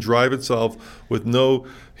car can drive itself with no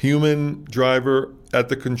human driver at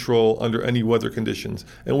the control under any weather conditions.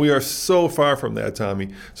 And we are so far from that,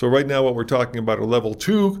 Tommy. So right now what we're talking about are level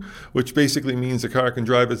 2, which basically means the car can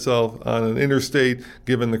drive itself on an interstate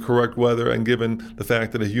given the correct weather and given the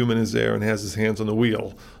fact that a human is there and has his hands on the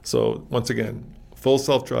wheel. So once again, full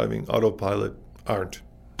self-driving, autopilot aren't.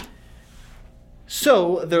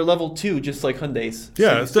 So they're level 2, just like Hyundai's.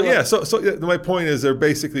 Yeah. So my point is they're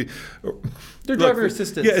basically they're driver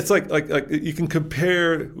assistance. Yeah, it's like you can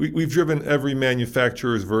compare. We've driven every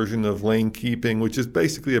manufacturer's version of lane keeping, which is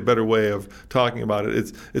basically a better way of talking about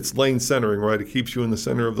it. It's lane centering, right? It keeps you in the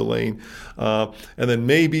center of the lane, and then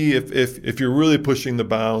maybe if you're really pushing the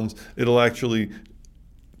bounds, it'll actually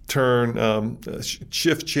turn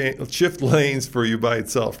shift lanes for you by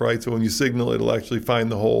itself, right? So when you signal, it'll actually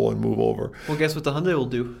find the hole and move over. Well, guess what the Hyundai will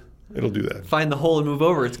do? It'll do that. Find the hole and move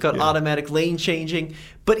over. It's got automatic lane changing.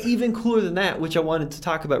 But even cooler than that, which I wanted to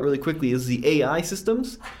talk about really quickly, is the AI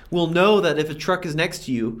systems will know that if a truck is next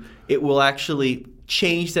to you, it will actually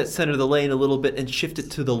change that center of the lane a little bit and shift it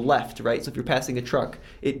to the left, right? So if you're passing a truck,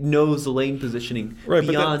 it knows the lane positioning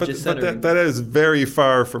beyond just centering. But that is very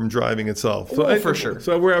far from driving itself. For sure.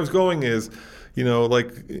 So where I was going is,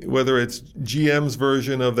 like whether it's GM's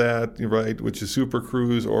version of that, right, which is Super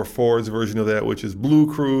Cruise, or Ford's version of that, which is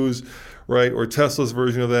Blue Cruise, right, or Tesla's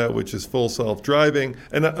version of that, which is full self-driving.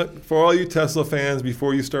 And for all you Tesla fans,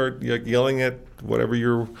 before you start yelling at whatever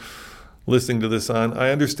you're listening to this on,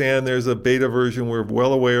 I understand there's a beta version. We're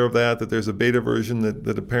well aware of that there's a beta version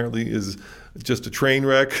that apparently is just a train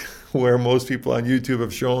wreck, where most people on YouTube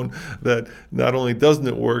have shown that not only doesn't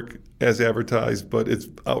it work as advertised, but it's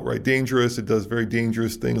outright dangerous. It does very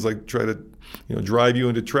dangerous things like try to drive you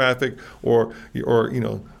into traffic or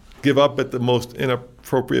give up at the most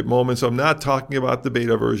inappropriate moment. So I'm not talking about the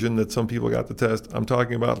beta version that some people got to test. I'm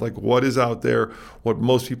talking about like what is out there, what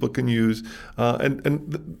most people can use.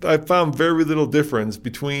 And I found very little difference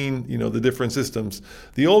between, the different systems.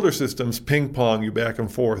 The older systems ping pong you back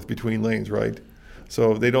and forth between lanes, right?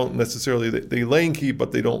 So they don't necessarily, they lane keep,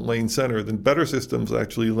 but they don't lane center. The better systems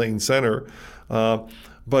actually lane center.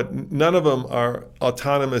 But none of them are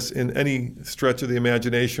autonomous in any stretch of the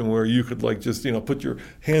imagination, where you could like just put your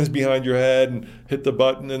hands behind your head and hit the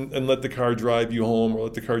button and let the car drive you home, or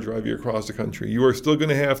let the car drive you across the country. You are still going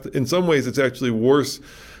to have to, in some ways it's actually worse,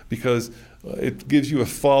 because it gives you a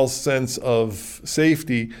false sense of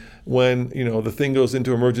safety when the thing goes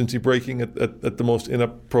into emergency braking at the most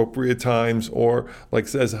inappropriate times, or like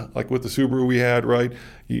with the Subaru we had, right?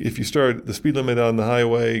 If you start the speed limit on the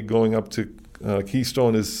highway going up to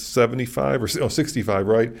Keystone is 75 or 65,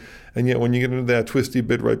 right? And yet when you get into that twisty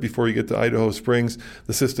bit right before you get to Idaho Springs,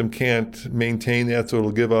 the system can't maintain that, so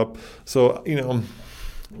it'll give up. So,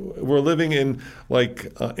 we're living in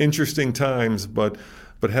interesting times, but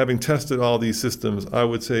having tested all these systems, I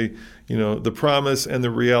would say, the promise and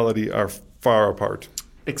the reality are far apart.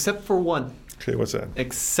 Except for one. Okay, what's that?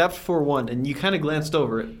 Except for one, and you kind of glanced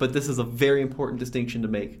over it, but this is a very important distinction to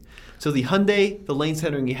make. So the Hyundai, the lane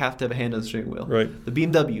centering, you have to have a hand on the steering wheel. Right. The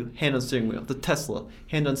BMW, hand on steering wheel. The Tesla,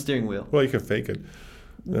 hand on steering wheel. Well, you can fake it.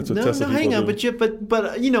 That's what Tesla people hang on, do.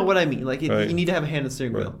 but you know what I mean. Like Right. you need to have a hand on the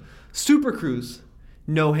steering Right. wheel. Super Cruise,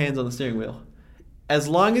 no hands on the steering wheel. As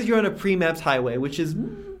long as you're on a pre-mapped highway, which is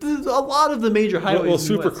a lot of the major highways. Well, in the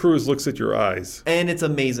Super US. Cruise looks at your eyes. And it's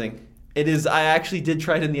amazing. It is. I actually did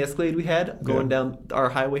try it in the Escalade we had going down our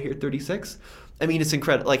highway here, 36. I mean, it's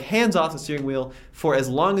incredible. Like, hands off the steering wheel for as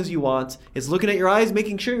long as you want. It's looking at your eyes,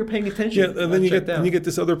 making sure you're paying attention. Yeah, and then you get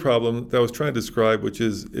this other problem that I was trying to describe, which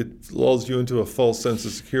is it lulls you into a false sense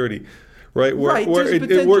of security, right? Where it works.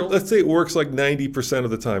 Let's say it works like 90% of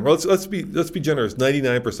the time. Or let's be generous,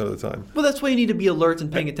 99% of the time. Well, that's why you need to be alert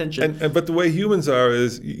and paying attention. But the way humans are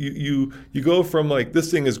is you go from like this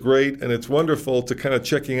thing is great and it's wonderful to kind of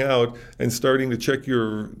checking out and starting to check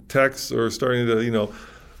your texts or starting to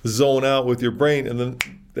zone out with your brain, and then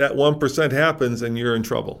that 1% happens and you're in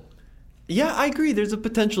trouble. Yeah, I agree. There's a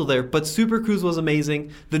potential there. But Super Cruise was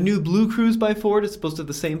amazing. The new Blue Cruise by Ford is supposed to have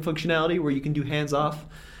the same functionality where you can do hands off.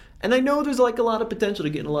 And I know there's like a lot of potential to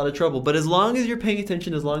get in a lot of trouble, but as long as you're paying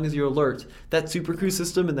attention, as long as you're alert, that Super Cruise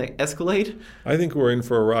system and that Escalade. I think we're in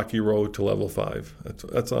for a rocky road to level 5.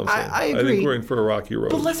 That's all I'm saying. I agree. I think we're in for a rocky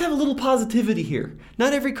road. But let's have a little positivity here.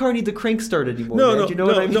 Not every car needs a crank start anymore.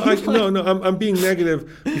 I'm being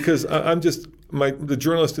negative because I'm just the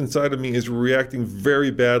journalist inside of me is reacting very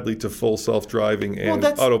badly to full self-driving and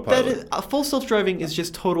autopilot. Full self-driving is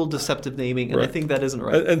just total deceptive naming, and right. I think that isn't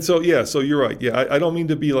right. And so you're right. Yeah, I don't mean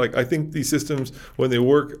to be like, I think these systems, when they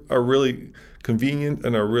work, are really convenient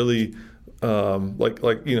and are really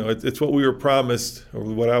it's what we were promised, or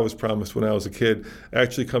what I was promised when I was a kid,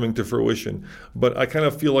 actually coming to fruition. But I kind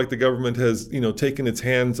of feel like the government has, taken its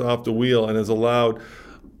hands off the wheel and has allowed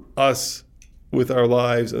us, with our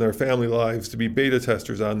lives and our family lives, to be beta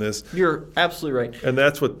testers on this. You're absolutely right. And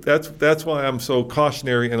that's why I'm so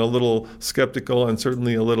cautionary and a little skeptical and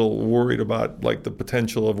certainly a little worried about like the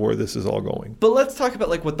potential of where this is all going. But let's talk about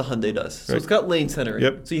like what the Hyundai does. So It's got lane centering.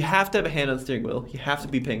 Yep. So you have to have a hand on the steering wheel. You have to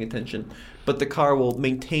be paying attention. But the car will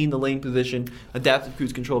maintain the lane position, adaptive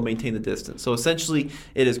cruise control, maintain the distance. So essentially,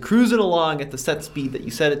 it is cruising along at the set speed that you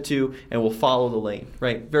set it to and will follow the lane,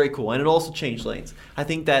 right? Very cool. And it also changed lanes. I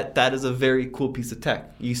think that is a very cool piece of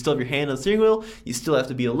tech. You still have your hand on the steering wheel. You still have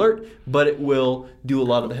to be alert, but it will do a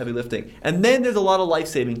lot of the heavy lifting. And then there's a lot of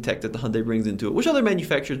life-saving tech that the Hyundai brings into it, which other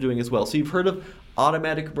manufacturers are doing as well. So you've heard of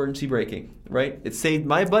automatic emergency braking, right? It saved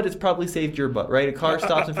my butt. It's probably saved your butt, right? A car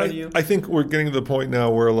stops in front of you. I think we're getting to the point now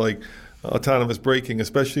where like autonomous braking,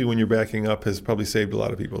 especially when you're backing up, has probably saved a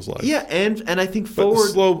lot of people's lives. Yeah, and I think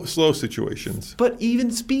forward... But slow situations. But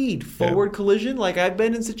even speed, forward collision. Like, I've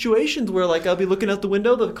been in situations where, like, I'll be looking out the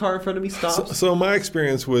window, the car in front of me stops. So my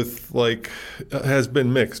experience with, like, has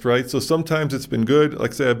been mixed, right? So sometimes it's been good.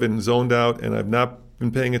 Like, say I've been zoned out and I've not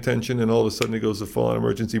been paying attention, and all of a sudden it goes to full-on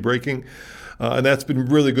emergency braking. And that's been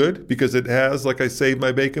really good because it has, like I saved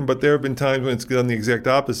my bacon. But there have been times when it's done the exact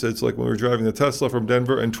opposites, like when we were driving the Tesla from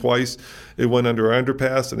Denver, and twice it went under our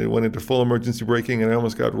underpass and it went into full emergency braking, and I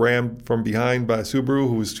almost got rammed from behind by a Subaru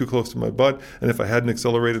who was too close to my butt. And if I hadn't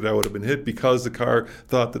accelerated, I would have been hit because the car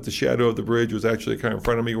thought that the shadow of the bridge was actually a car in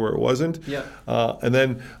front of me where it wasn't. Yeah. And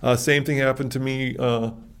then same thing happened to me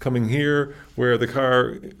coming here, where the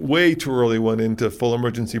car way too early went into full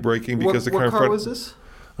emergency braking because the car in front. What car was this?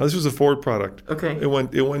 This was a Ford product. Okay. It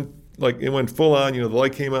went full on. The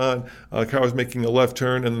light came on. The car was making a left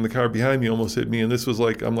turn, and then the car behind me almost hit me. And this was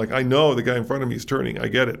I'm like, I know the guy in front of me is turning. I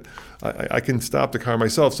get it. I can stop the car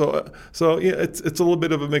myself. So yeah, it's a little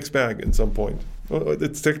bit of a mixed bag at some point.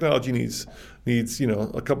 Its technology needs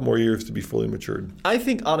a couple more years to be fully matured. I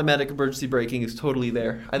think automatic emergency braking is totally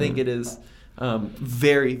there. I think it is.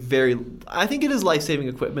 Very, very. I think it is life-saving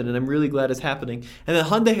equipment, and I'm really glad it's happening. And then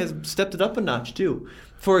Hyundai has stepped it up a notch too.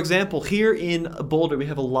 For example, here in Boulder, we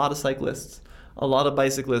have a lot of cyclists, a lot of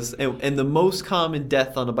bicyclists, and the most common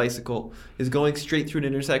death on a bicycle is going straight through an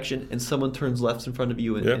intersection and someone turns left in front of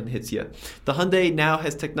you and hits you. The Hyundai now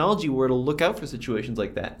has technology where it'll look out for situations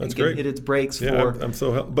like that. That's it can great. hit its brakes Yeah, I'm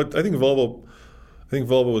so. But I think Volvo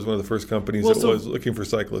was one of the first companies that was looking for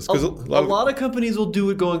cyclists. A lot of companies will do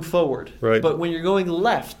it going forward. Right. But when you're going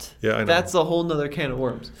left, I know. that's a whole nother can of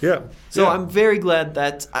worms. Yeah. So yeah. I'm very glad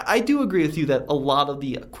that I do agree with you that a lot of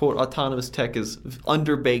the quote autonomous tech is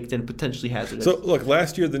underbaked and potentially hazardous. So look,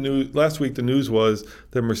 last week the news was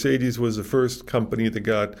that Mercedes was the first company that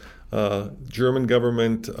got German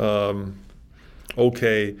government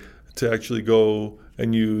okay to actually go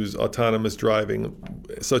and use autonomous driving,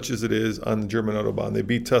 such as it is on the German Autobahn. They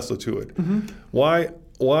beat Tesla to it. Mm-hmm.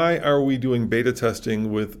 Why are we doing beta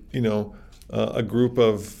testing with a group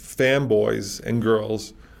of fanboys and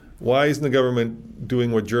girls? Why isn't the government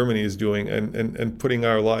doing what Germany is doing and putting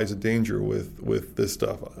our lives in danger with this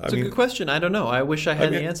stuff? It's a good question. I don't know. I wish I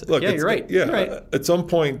had the answer. Look, you're right. Yeah, you're right. At some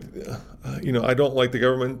point, I don't like the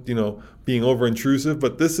government, being over intrusive,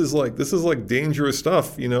 but this is like dangerous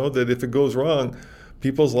stuff. That if it goes wrong,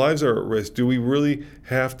 people's lives are at risk. Do we really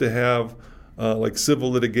have to have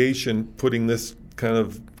civil litigation putting this kind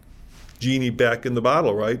of genie back in the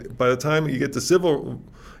bottle, right? By the time you get to civil,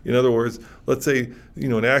 in other words, let's say,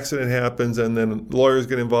 an accident happens and then lawyers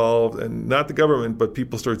get involved, and not the government, but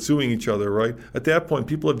people start suing each other, right? At that point,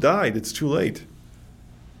 people have died. It's too late.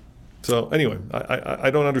 So anyway, I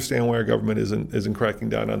don't understand why our government isn't cracking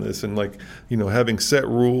down on this and having set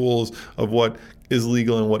rules of what is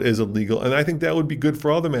legal and what isn't legal. And I think that would be good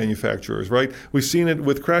for all the manufacturers, right? We've seen it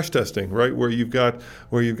with crash testing, right? Where you've got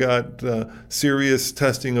serious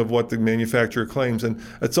testing of what the manufacturer claims. And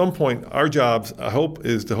at some point, our jobs, I hope,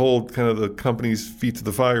 is to hold kind of the company's feet to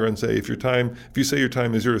the fire and say, if you say your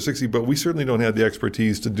time is 0 to 60, but we certainly don't have the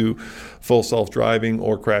expertise to do full self-driving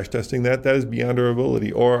or crash testing. That is beyond our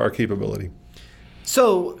ability or our capability.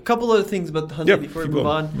 So, a couple other things about the Hyundai before we move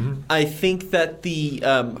on. Mm-hmm. I think that the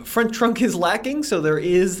front trunk is lacking, so there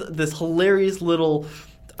is this hilarious little...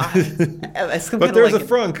 But there's a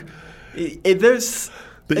frunk. There's...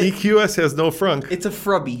 The EQS has no frunk. It's a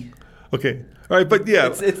frubby. Okay. All right, but yeah.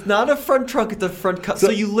 It's not a front trunk, it's a front cover. So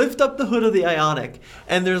you lift up the hood of the Ioniq,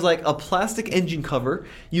 and there's a plastic engine cover.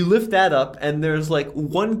 You lift that up, and there's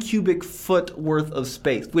 1 cubic foot worth of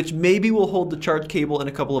space, which maybe will hold the charge cable and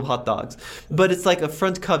a couple of hot dogs. But it's like a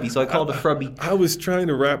front cubby, so I call it a frubby. I was trying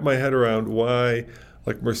to wrap my head around why...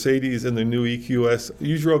 Mercedes and their new EQS.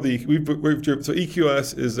 You drove so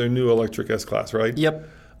EQS is their new electric S-Class, right? Yep.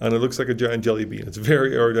 And it looks like a giant jelly bean. It's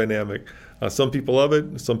very aerodynamic. Some people love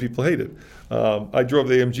it, some people hate it. I drove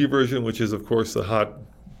the AMG version, which is, of course, the hot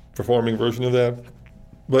performing version of that.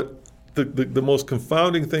 But the most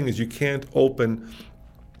confounding thing is you can't open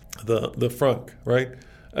the frunk, right?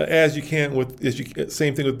 As you can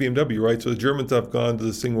same thing with BMW, right? So the Germans have gone to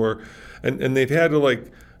this thing where, and they've had to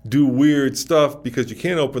do weird stuff because you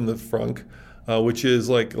can't open the frunk, which is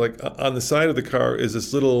like on the side of the car is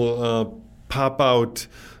this little pop out.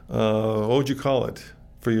 What would you call it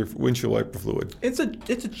for your windshield wiper fluid? It's a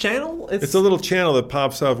channel. It's a little channel that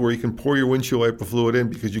pops out where you can pour your windshield wiper fluid in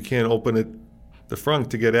because you can't open the frunk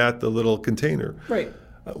to get at the little container. Right.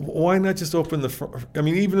 Why not just open the front? I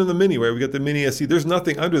mean, even in the Mini, right? We got the Mini SE. There's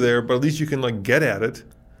nothing under there, but at least you can get at it.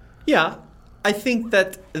 Yeah. I think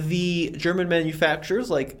that the German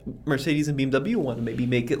manufacturers like Mercedes and BMW want to maybe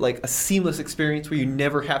make it a seamless experience where you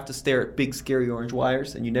never have to stare at big scary orange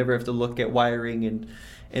wires and you never have to look at wiring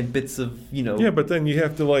and bits of, Yeah, but then you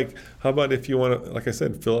have to how about if you want to, like I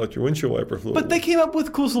said, fill out your windshield wiper fluid? But they came up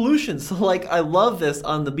with cool solutions. So I love this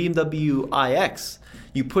on the BMW iX.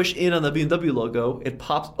 You push in on the BMW logo, it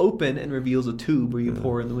pops open and reveals a tube where you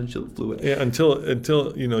pour in the windshield fluid. Yeah,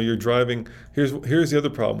 until you're driving. Here's the other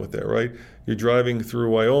problem with that, right? You're driving through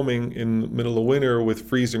Wyoming in the middle of winter with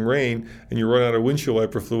freezing rain, and you run out of windshield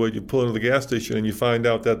wiper fluid. You pull into the gas station, and you find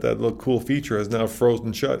out that little cool feature has now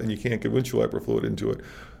frozen shut, and you can't get windshield wiper fluid into it.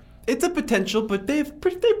 It's a potential, but they have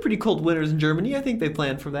pretty cold winters in Germany. I think they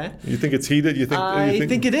planned for that. You think it's heated? I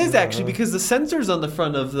think it is, actually, because the sensors on the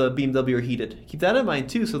front of the BMW are heated. Keep that in mind,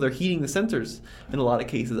 too. So they're heating the sensors in a lot of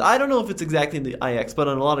cases. I don't know if it's exactly in the iX, but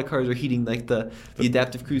on a lot of cars, they're heating like the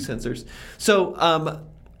adaptive cruise sensors. So,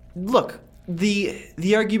 look,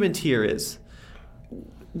 the argument here is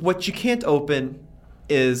what you can't open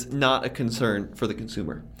is not a concern for the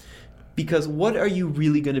consumer. Because what are you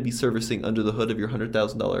really going to be servicing under the hood of your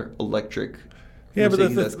 $100,000 electric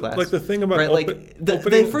Mercedes S-Class? Like the thing about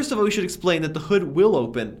opening... First of all, we should explain that the hood will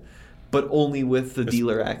open, but only with the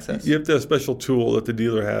dealer access. You have to have a special tool that the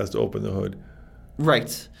dealer has to open the hood.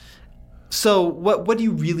 Right. So what do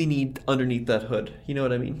you really need underneath that hood? You know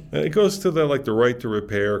what I mean? It goes to the right to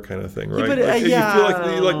repair kind of thing, right? Yeah, but,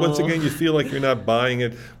 you feel like once again, you feel like you're not buying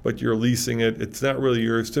it, but you're leasing it. It's not really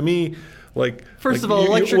yours. To me, first of all,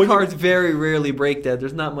 electric cars very rarely break that.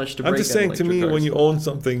 There's not much to break. I'm just saying, to me, when you own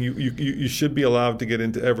something, you should be allowed to get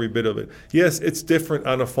into every bit of it. Yes, it's different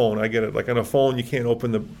on a phone. I get it. Like on a phone, you can't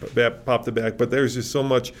open pop the back, but there's just so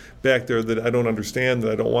much back there that I don't understand,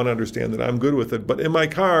 that I don't want to understand, that I'm good with it. But in my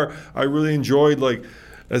car, I really enjoyed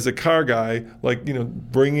as a car guy,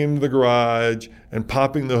 bringing him to the garage and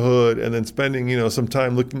popping the hood and then spending, some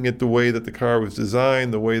time looking at the way that the car was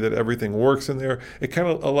designed, the way that everything works in there. It kind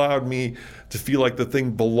of allowed me to feel like the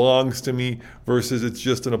thing belongs to me versus it's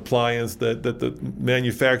just an appliance that the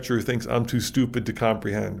manufacturer thinks I'm too stupid to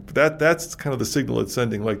comprehend. But that's kind of the signal it's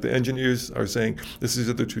sending. Like the engineers are saying, this is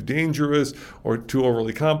either too dangerous or too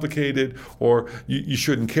overly complicated, or you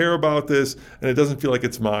shouldn't care about this, and it doesn't feel like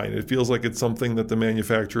it's mine. It feels like it's something that the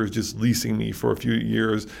manufacturer is just leasing me for a few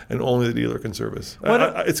years and only the dealer can service.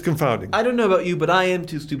 It's confounding. I don't know about you, but I am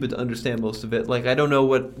too stupid to understand most of it. I don't know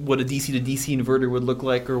what a DC to DC inverter would look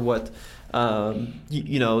like, or what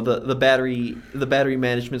the battery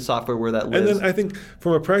management software where that lives. And then I think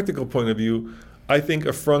from a practical point of view, I think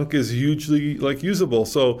a frunk is hugely usable.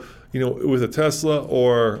 So with a Tesla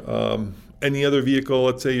or any other vehicle,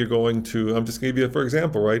 let's say you're going to, I'm just going to give you for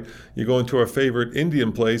example, right? You're going to our favorite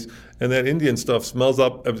Indian place, and that Indian stuff smells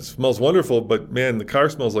wonderful, but man, the car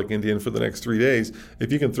smells like Indian for the next 3 days.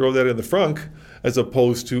 If you can throw that in the frunk as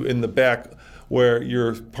opposed to in the back where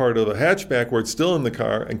you're part of a hatchback where it's still in the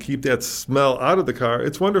car, and keep that smell out of the car,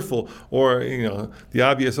 it's wonderful. Or, the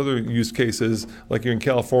obvious other use cases, like you're in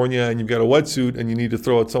California and you've got a wetsuit and you need to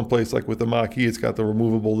throw it someplace, like with the Mach-E, it's got the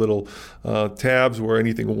removable little tabs where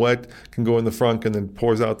anything wet can go in the front and then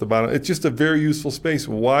pours out the bottom. It's just a very useful space.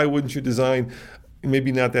 Why wouldn't you design,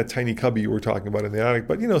 maybe not that tiny cubby you were talking about in the attic,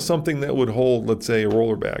 but something that would hold, let's say, a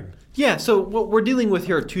roller bag? Yeah, so what we're dealing with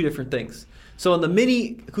here are two different things. So on the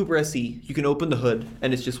Mini Cooper SE, you can open the hood,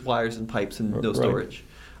 and it's just wires and pipes and no storage.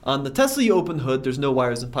 Right. On the Tesla, you open the hood, there's no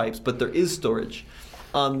wires and pipes, but there is storage.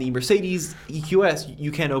 On the Mercedes EQS,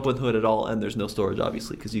 you can't open the hood at all, and there's no storage,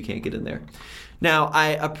 obviously, because you can't get in there. Now, I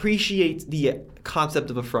appreciate the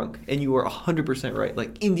concept of a frunk, and you are 100% right.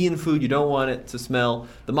 Like Indian food, you don't want it to smell.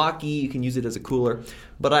 The Mach-E, you can use it as a cooler.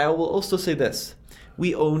 But I will also say this.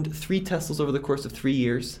 We owned 3 Teslas over the course of 3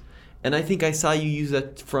 years. And I think I saw you use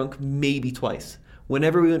that frunk maybe twice.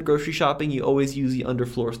 Whenever we went grocery shopping, you always use the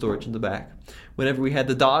underfloor storage in the back. Whenever we had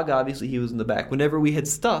the dog, obviously he was in the back. Whenever we had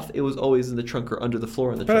stuff, it was always in the trunk or under the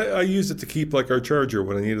floor in the trunk. But I used it to keep our charger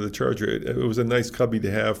when I needed the charger. It was a nice cubby to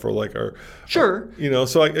have for our... Sure.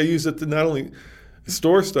 So I used it to not only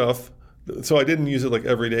store stuff, so I didn't use it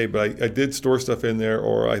every day, but I did store stuff in there,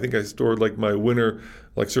 or I think I stored my winter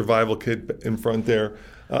survival kit in front there.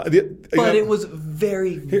 But it was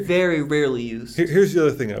very, very rarely used. Here's the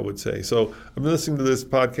other thing I would say. So I've been listening to this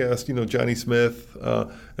podcast, Johnny Smith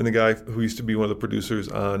and the guy who used to be one of the producers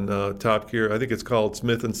on Top Gear. I think it's called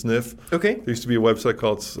Smith and Sniff. Okay. There used to be a website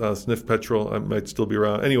called Sniff Petrol. I might still be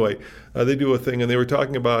around. Anyway, they do a thing, and they were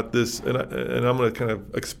talking about this, and I'm going to kind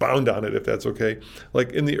of expound on it if that's okay.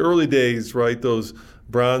 In the early days, right, those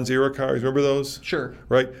Bronze era cars, remember those? Sure.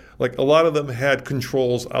 Right? A lot of them had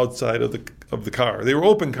controls outside of the car. They were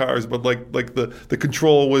open cars, but the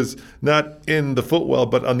control was not in the footwell,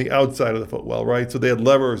 but on the outside of the footwell, right? So they had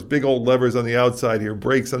levers, big old levers on the outside here,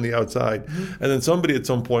 brakes on the outside. Mm-hmm. And then somebody at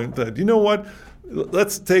some point said, you know what?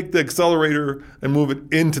 Let's take the accelerator and move it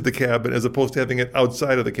into the cabin as opposed to having it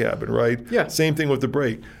outside of the cabin, right? Yeah. Same thing with the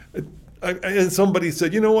brake. And somebody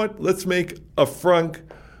said, you know what? Let's make a frunk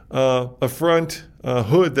a front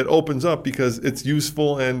hood that opens up because it's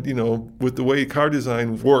useful, and with the way car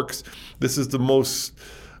design works, this is the most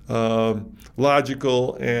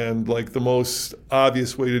logical and like the most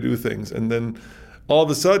obvious way to do things. And then all of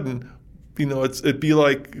a sudden, it'd be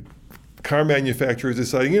like car manufacturers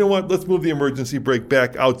deciding, let's move the emergency brake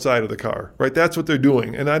back outside of the car, right? That's what they're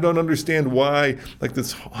doing. And I don't understand why, like,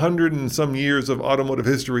 this 100 and some years of automotive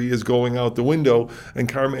history is going out the window, and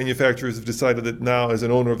car manufacturers have decided that now, as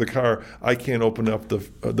an owner of the car, I can't open up the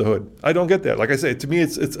hood. I don't get that. Like I say, to me,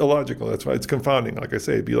 it's illogical. That's why it's confounding. Like I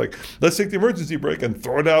say, it'd be like, let's take the emergency brake and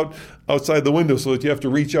throw it outside the window so that you have to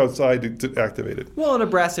reach outside to activate it. Well, in a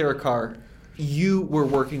brass era car, you were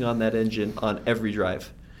working on that engine on every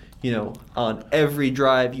drive. On every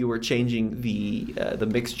drive, you were changing the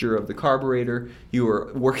mixture of the carburetor. You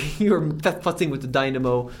were fussing with the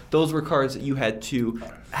dynamo. Those were cars that you had to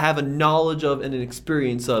have a knowledge of and an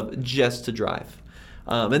experience of just to drive.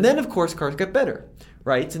 And then, of course, cars got better,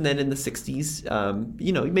 right? And then in the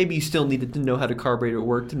 60s, maybe you still needed to know how the carburetor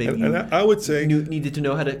worked. Maybe I would say needed to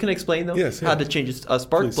know how to. Can I explain though? Yes. How to change a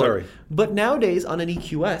spark plug. Sorry. But nowadays, on an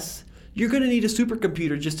EQS, you're going to need a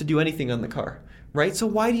supercomputer just to do anything on the car. Right, so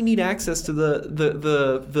why do you need access to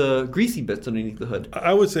the greasy bits underneath the hood?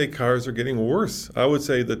 I would say cars are getting worse. I would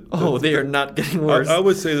say that. They are not getting worse. I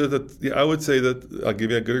would say that. I'll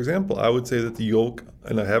give you a good example. I would say that the yoke,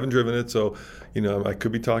 and I haven't driven it, so I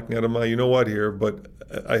could be talking out of my here, but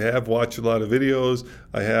I have watched a lot of videos.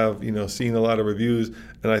 I have seen a lot of reviews,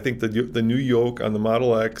 and I think the new yoke on the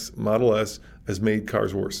Model X, Model S has made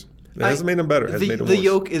cars worse. It hasn't made them better. It has made them worse. The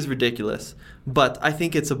yoke is ridiculous, but I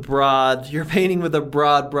think it's you're painting with a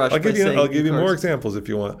broad brush. I'll give you more examples if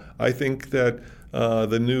you want. I think that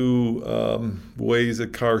the new ways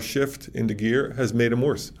that cars shift into gear has made them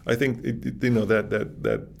worse. I think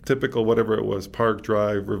that typical whatever it was, park,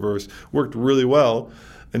 drive, reverse, worked really well.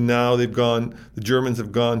 And now the Germans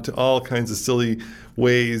have gone to all kinds of silly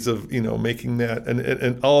ways of making that,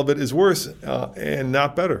 and all of it is worse and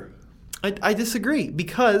not better. I disagree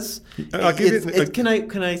because can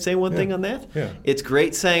I say one thing on that? Yeah. It's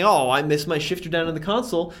great saying, I missed my shifter down in the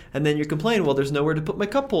console, and then you're complaining, well, there's nowhere to put my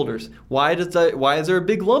cup holders. Why is there a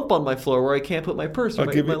big lump on my floor where I can't put my purse or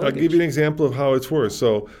my luggage? I'll give you an example of how it's worse.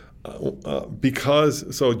 So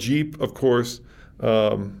Jeep, of course,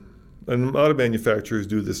 and a lot of manufacturers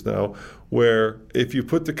do this now, where if you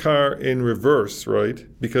put the car in reverse, right,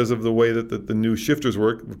 because of the way that the new shifters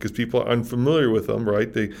work, because people are unfamiliar with them,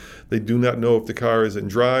 right, they do not know if the car is in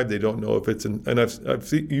drive, they don't know if it's in, and I've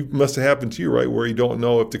seen, you must have happened to you, right, where you don't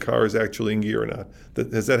know if the car is actually in gear or not.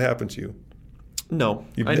 Has that happened to you? No,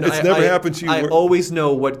 it's never happened to you. I always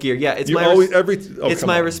know what gear. Yeah, it's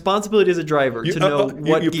my responsibility as a driver to know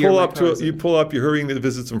what gear my car is in. You pull up. You're hurrying to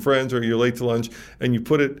visit some friends, or you're late to lunch, and you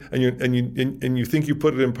put it, and you think you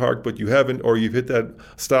put it in park, but you haven't, or you've hit that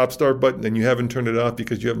start button and you haven't turned it off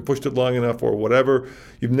because you haven't pushed it long enough, or whatever.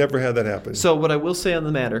 You've never had that happen. So what I will say on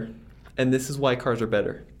the matter, and this is why cars are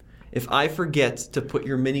better, if I forget to put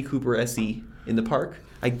your Mini Cooper SE in the park,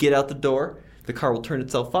 I get out the door, the car will turn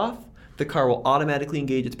itself off. The car will automatically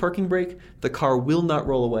engage its parking brake. The car will not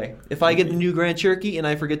roll away. If I get the new Grand Cherokee and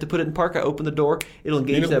I forget to put it in park, I open the door, it'll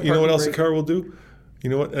engage that parking brake. You know what else the car will do?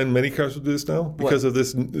 You know what? And many cars will do this now because of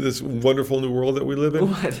this wonderful new world that we live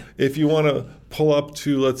in. What? If you want to pull up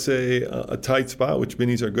to, let's say, a tight spot, which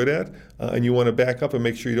Minis are good at, and you want to back up and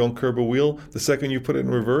make sure you don't curb a wheel, the second you put it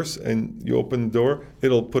in reverse and you open the door,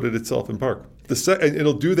 it'll put it itself in park.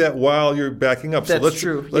 It'll do that while you're backing up. That's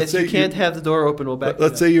true. Yes, you can't have the door open while backing up.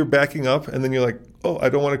 Let's say you're backing up, and then you're like, I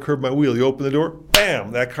don't want to curb my wheel. You open the door,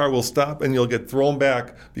 bam, that car will stop, and you'll get thrown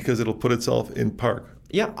back because it'll put itself in park.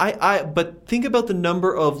 Yeah, but think about the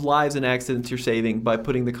number of lives and accidents you're saving by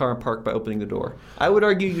putting the car in park by opening the door. I would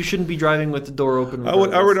argue you shouldn't be driving with the door open. I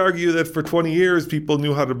would argue that for 20 years people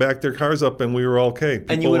knew how to back their cars up and we were okay.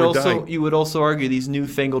 And you would also argue these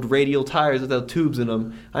newfangled radial tires without tubes in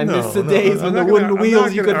them. I miss the days when the wooden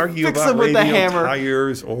wheels you could fix them with a hammer.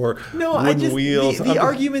 Tires or wooden wheels. The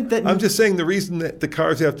argument that I'm just saying the reason that the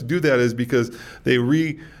cars have to do that is because they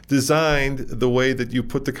redesigned the way that you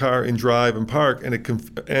put the car in drive and park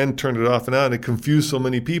and turned it off and on. It confused so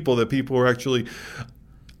many people that people were actually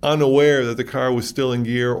unaware that the car was still in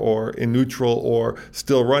gear or in neutral or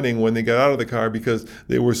still running when they got out of the car because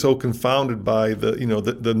they were so confounded by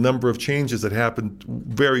the number of changes that happened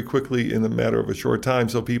very quickly in a matter of a short time.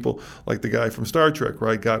 So people like the guy from Star Trek,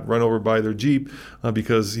 right, got run over by their Jeep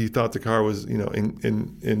because he thought the car was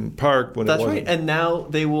in park when it wasn't. That's right. And now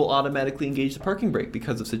they will automatically engage the parking brake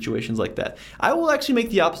because of situations like that. I will actually make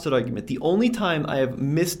the opposite argument. The only time I have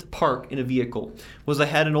missed park in a vehicle was I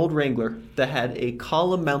had an old Wrangler that had a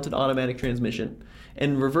column mounted automatic transmission.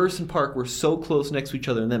 And reverse and park were so close next to each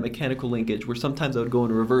other in that mechanical linkage where sometimes I would go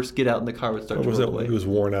into reverse, get out, and the car would start to roll away. It was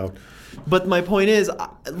worn out. But my point is,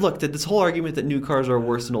 look, that this whole argument that new cars are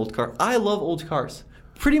worse than old cars. I love old cars.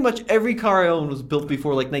 Pretty much every car I own was built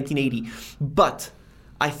before like 1980. But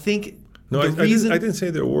I think I didn't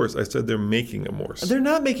say they're worse. I said they're making them worse. They're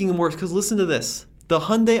not making them worse because listen to this. The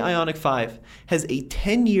Hyundai Ioniq 5 has a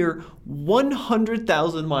 10-year,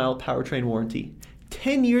 100,000-mile powertrain warranty.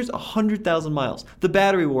 10 years, 100,000 miles. The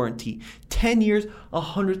battery warranty, 10 years,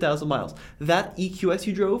 100,000 miles. That EQS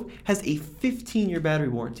you drove has a 15-year battery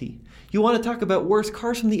warranty. You want to talk about worse?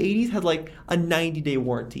 Cars from the 80s had like a 90-day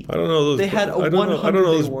warranty. I don't know those. They had a 100-day warranty. I don't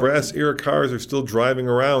know those brass era cars are still driving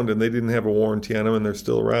around and they didn't have a warranty on them and they're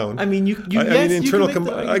still around. I mean,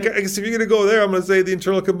 I guess if you're going to go there, I'm going to say the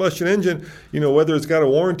internal combustion engine, whether it's got a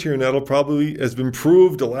warranty or not, it'll probably has been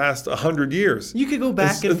proved to last 100 years. You could go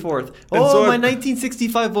back and forth. My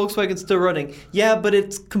 1965 Volkswagen's still running. Yeah, but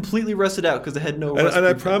it's completely rusted out because it had no rust. And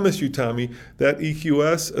I promise you, Tommy, that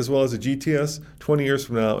EQS as well as a GTS 20 years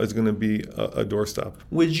from now is going to be a doorstop.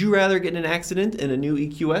 Would you rather get in an accident in a new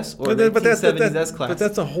EQS or a 1970s S-Class? But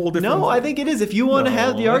that's a whole different... No, I think it is. If you want to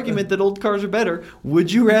have the argument that old cars are better,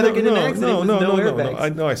 would you rather get in an accident with no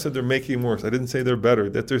airbags? I said they're making them worse. I didn't say they're better.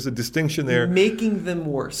 That there's a distinction there. Making them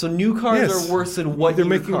worse. So new cars are worse than what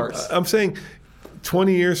year cars? I'm saying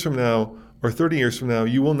 20 years from now or 30 years from now,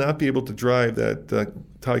 you will not be able to drive that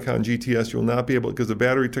Taycan GTS. You will not be able, because the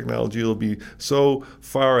battery technology will be so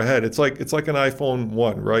far ahead. It's like an iPhone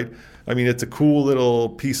 1, right? I mean, it's a cool little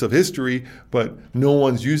piece of history, but no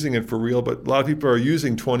one's using it for real. But a lot of people are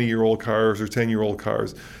using 20-year-old cars or 10-year-old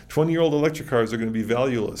cars. 20-year-old electric cars are going to be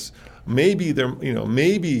valueless. Maybe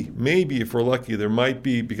maybe if we're lucky, there might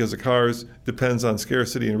be, because the cars depends on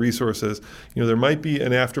scarcity and resources. There might be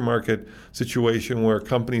an aftermarket situation where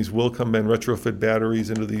companies will come and retrofit batteries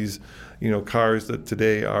into these, cars that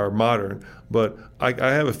today are modern. But I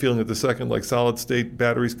have a feeling that the second like solid state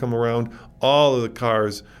batteries come around, all of the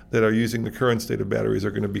cars that are using the current state of batteries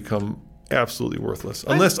are going to become absolutely worthless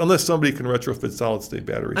unless somebody can retrofit solid state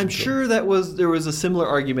batteries. I'm sure there was a similar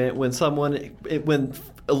argument when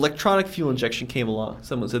electronic fuel injection came along.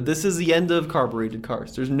 Someone said this is the end of carbureted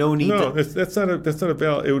cars. There's no need. No, that's not a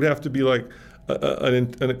valid. It would have to be like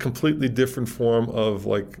a completely different form of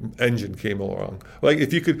like engine came along. Like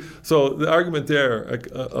if you could, so the argument there,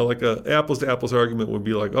 like a apples to apples argument would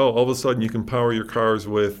be like, all of a sudden you can power your cars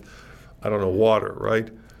with, I don't know, water, right?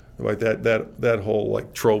 Like that whole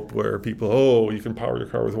like trope where people, you can power your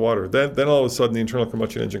car with water. Then all of a sudden the internal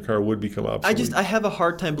combustion engine car would become obsolete. I have a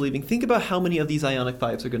hard time believing. Think about how many of these Ioniq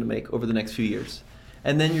 5s are going to make over the next few years.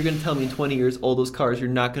 And then you're going to tell me in 20 years, all those cars, you're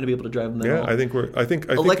not going to be able to drive them at all. I think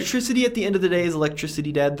electricity at the end of the day is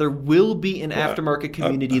electricity, Dad. There will be an aftermarket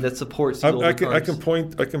community that supports these older cars.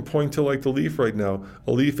 I can point to like the Leaf right now.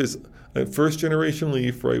 A Leaf is a first generation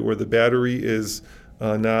Leaf, right, where the battery is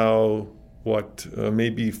now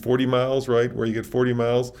maybe 40 miles, right? Where you get 40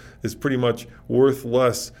 miles is pretty much worth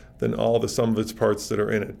less than all the sum of its parts that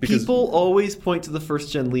are in it. People always point to the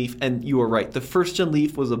first-gen Leaf, and you are right. The first-gen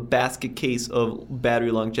Leaf was a basket case of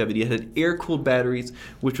battery longevity. It had air-cooled batteries,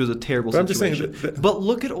 which was a terrible situation. I'm just saying but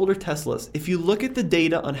look at older Teslas. If you look at the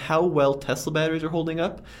data on how well Tesla batteries are holding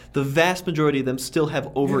up, the vast majority of them still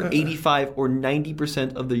have over 85 or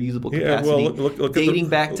 90% of their usable capacity, dating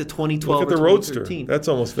back to 2012 or 2013. Look at the Roadster. That's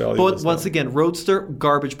almost valuable. But once again, Roadster,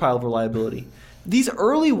 garbage pile of reliability. These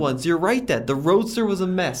early ones, you're right, Dad. The Roadster was a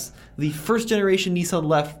mess. The first generation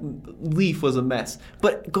Nissan Leaf was a mess.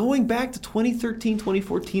 But going back to 2013,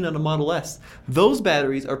 2014 on a Model S, those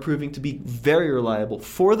batteries are proving to be very reliable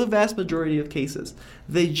for the vast majority of cases.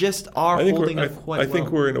 They just are holding up quite well. I think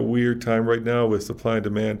we're in a weird time right now with supply and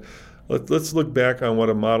demand. Let's look back on what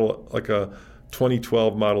a model, like a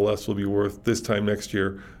 2012 Model S will be worth this time next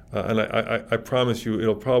year. And I promise you,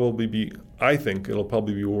 it'll probably be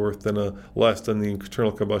worth less than the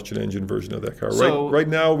internal combustion engine version of that car. Right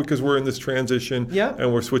now, because we're in this transition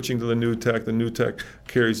and we're switching to the new tech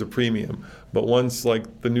carries a premium. But once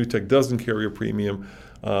like the new tech doesn't carry a premium,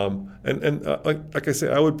 like I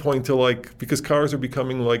say, I would point to because cars are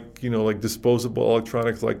becoming like disposable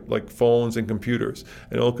electronics, like phones and computers.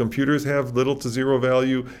 And old computers have little to zero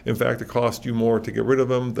value. In fact, it costs you more to get rid of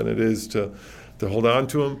them than it is to to hold on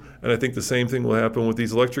to them. And I think the same thing will happen with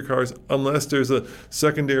these electric cars, unless there's a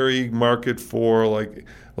secondary market for like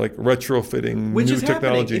retrofitting Which new is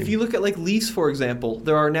technology. happening. If you look at like Leafs, for example,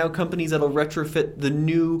 there are now companies that'll retrofit the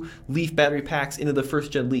new Leaf battery packs into the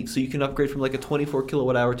first-gen Leaf. So you can upgrade from like a 24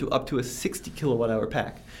 kilowatt hour to up to a 60 kilowatt hour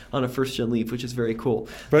pack on a first-gen Leaf, which is very cool.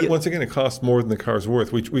 But once again, it costs more than the car's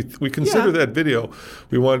worth. We consider that video.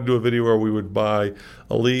 We wanted to do a video where we would buy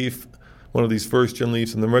a Leaf, one of these first-gen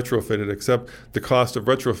Leafs, and then retrofit it. Except the cost of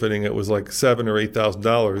retrofitting it was like $7,000 or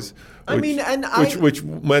 $8,000. Which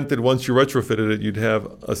meant that once you retrofitted it, you'd have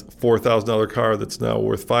a $4,000 car that's now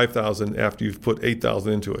worth $5,000 after you've put $8,000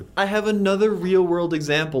 into it. I have another real-world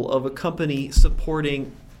example of a company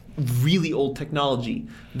supporting really old technology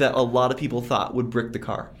that a lot of people thought would brick the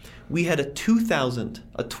car. We had a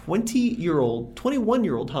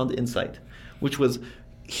 21-year-old Honda Insight, which was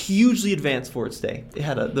hugely advanced for its day. It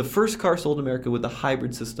had the first car sold in America with a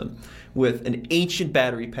hybrid system with an ancient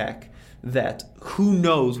battery pack that who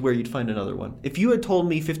knows where you'd find another one. If you had told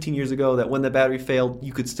me 15 years ago that when the battery failed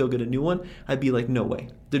you could still get a new one, I'd be like, no way.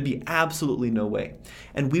 There'd be absolutely no way.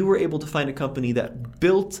 And we were able to find a company that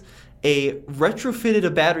retrofitted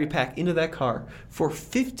a battery pack into that car for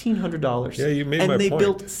 $1,500. Yeah, you made my point. And they point.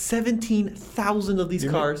 built 17,000 of these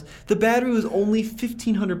cars. The battery was only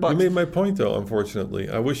 $1,500. You made my point, though, unfortunately.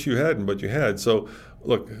 I wish you hadn't, but you had. So,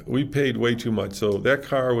 look, we paid way too much. So that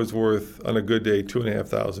car was worth, on a good day,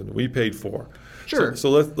 $2,500. We paid $4,000. Sure. So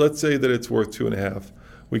let's say that it's worth $2,500.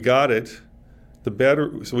 We got it. The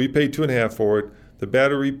battery. So we paid $2,500 for it. The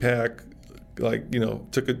battery pack,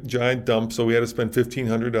 took a giant dump, so we had to spend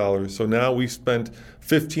 $1,500. So now we spent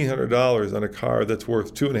 $1,500 on a car that's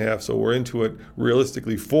worth $2,500. So we're into it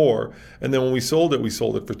realistically $4,000. And then when we sold it for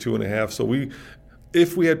 $2,500. So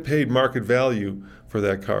if we had paid market value for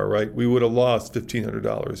that car, right, we would have lost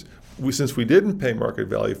 $1,500. Since we didn't pay market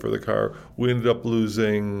value for the car, we ended up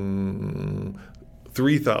losing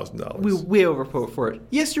 $3,000. We way overpaid for it.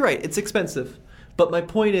 Yes, you're right. It's expensive. But my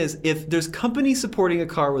point is, if there's companies supporting a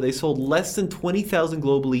car where they sold less than 20,000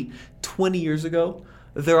 globally 20 years ago,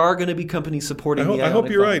 there are going to be companies supporting the Ioniq 5. I hope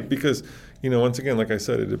you're right, because once again, like I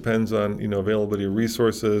said, it depends on availability of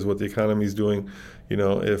resources, what the economy is doing.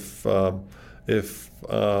 If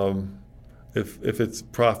it's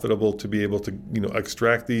profitable to be able to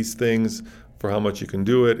extract these things, for how much you can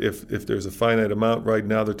do it. If there's a finite amount, right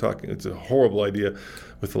now they're talking, it's a horrible idea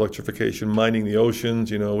with electrification, mining the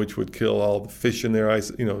oceans, which would kill all the fish in there.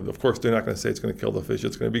 Of course, they're not going to say it's going to kill the fish.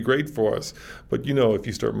 It's going to be great for us. But if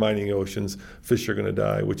you start mining the oceans, fish are going to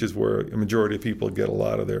die, which is where a majority of people get a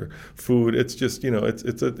lot of their food. It's just,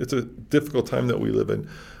 it's a difficult time that we live in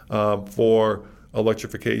for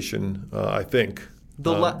electrification, I think.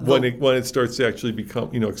 When it starts to actually become,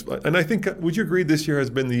 and I think, would you agree this year has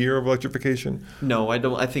been the year of electrification? No, I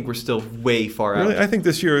don't. I think we're still way far out. Really? I think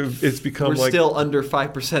this year it's become we're still under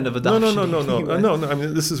 5% of adoption. No. I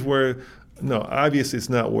mean, this is where, obviously it's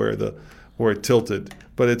not where it tilted,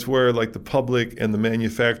 but it's where the public and the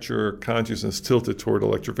manufacturer consciousness tilted toward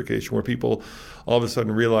electrification, where people all of a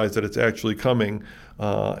sudden realize that it's actually coming,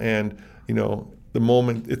 the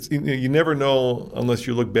moment you never know unless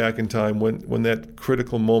you look back in time when that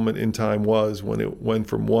critical moment in time was, when it went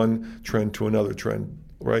from one trend to another trend,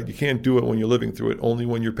 right? You can't do it when you're living through it, only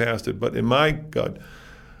when you're past it. But in my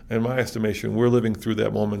estimation, we're living through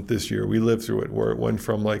that moment this year. We lived through it, where it went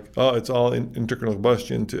from it's all internal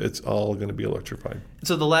combustion to it's all going to be electrified.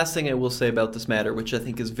 So the last thing I will say about this matter, which I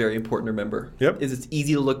think is very important to remember, is it's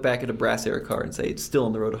easy to look back at a brass era car and say it's still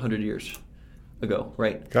on the road 100 years ago,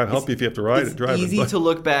 right? God help you if you have to drive it. It's easy to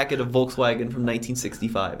look back at a Volkswagen from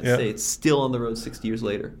 1965 and say it's still on the road 60 years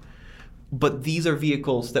later. But these are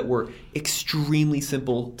vehicles that were extremely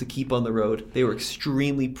simple to keep on the road. They were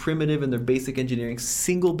extremely primitive in their basic engineering.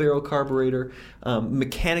 Single barrel carburetor,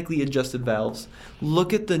 mechanically adjusted valves.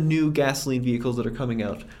 Look at the new gasoline vehicles that are coming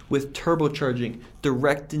out with turbocharging,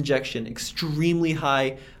 direct injection, extremely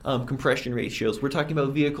high compression ratios. We're talking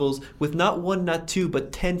about vehicles with not one, not two,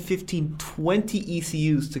 but 10, 15, 20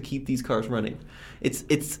 ECUs to keep these cars running.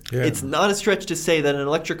 It's not a stretch to say that an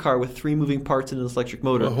electric car with 3 moving parts in an electric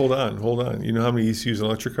motor. Well, hold on. You know how many ECUs an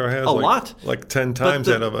electric car has? A lot. Like 10 times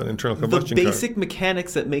that of an internal combustion car. The basic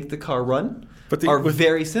mechanics that make the car run are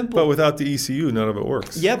very simple. But without the ECU, none of it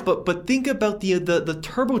works. Yeah, but think about the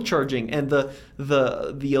turbocharging and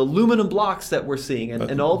the aluminum blocks that we're seeing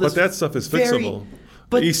and all this. But that stuff is fixable.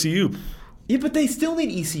 The ECU. Yeah, but they still need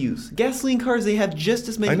ECUs. Gasoline cars, they have just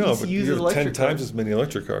as many I know, ECUs but as you have electric 10 cars. times as many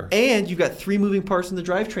electric cars. And you've got 3 moving parts in the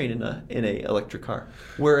drivetrain in a electric car.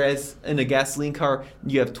 Whereas in a gasoline car,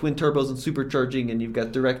 you have twin turbos and supercharging, and you've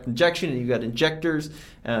got direct injection, and you've got injectors,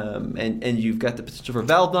 and you've got the potential for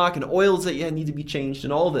valve knock and oils that need to be changed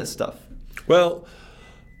and all this stuff. Well,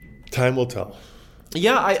 time will tell.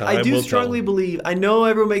 Yeah, I do will strongly tell. believe. I know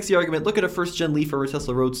everyone makes the argument, look at a first-gen Leaf or a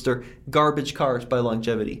Tesla Roadster, garbage cars by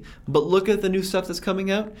longevity. But look at the new stuff that's coming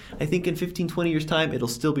out. I think in 15, 20 years' time, it'll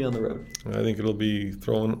still be on the road. I think it'll be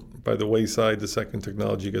thrown by the wayside the second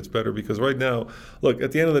technology gets better. Because right now, look,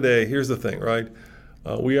 at the end of the day, here's the thing, right?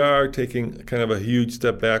 We are taking kind of a huge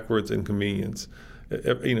step backwards in convenience.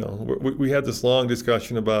 You know, we had this long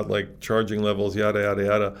discussion about like charging levels, yada, yada,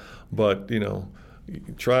 yada. But, you know,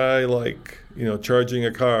 try charging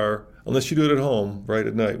a car, unless you do it at home, right,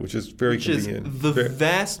 at night, which is very convenient. Which is the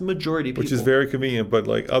vast majority of people. Which is very convenient, but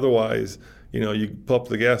like otherwise, you know, you pull up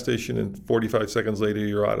to the gas station and 45 seconds later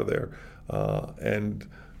you're out of there.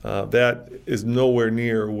 That is nowhere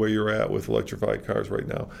near where you're at with electrified cars right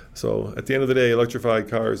now. So at the end of the day, electrified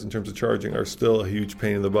cars in terms of charging are still a huge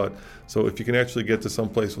pain in the butt. So if you can actually get to some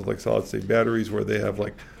place with like solid state batteries where they have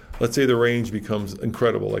like, let's say the range becomes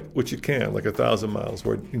incredible, like which it can, like 1,000 miles,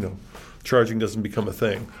 where you know charging doesn't become a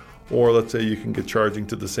thing, or let's say you can get charging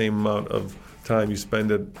to the same amount of time you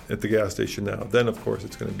spend at the gas station now. Then of course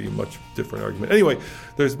it's going to be a much different argument. Anyway,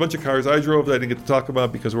 there's a bunch of cars I drove that I didn't get to talk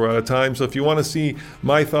about because we're out of time. So if you want to see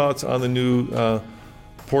my thoughts on the new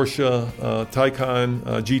Porsche Taycan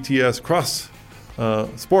GTS Cross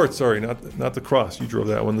Sport, sorry, not the Cross. You drove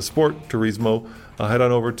that one, the Sport Turismo. Head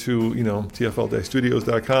on over to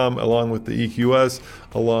TFL-Studios.com along with the EQS,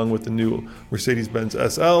 along with the new Mercedes-Benz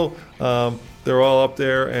SL. They're all up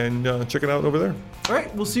there, and check it out over there. All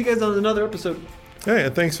right, we'll see you guys on another episode. Hey,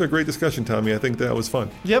 and thanks for a great discussion, Tommy. I think that was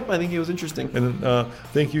fun. Yep, I think it was interesting. And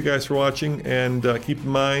thank you guys for watching. And keep in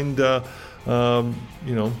mind,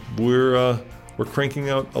 we're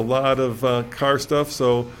cranking out a lot of car stuff.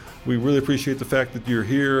 So we really appreciate the fact that you're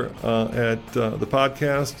here at the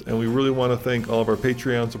podcast, and we really want to thank all of our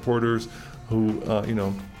Patreon supporters who,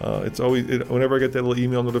 it's always, whenever I get that little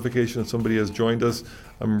email notification that somebody has joined us,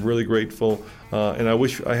 I'm really grateful. And I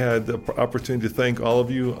wish I had the opportunity to thank all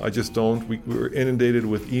of you. I just don't. We're inundated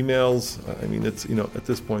with emails. I mean, it's, at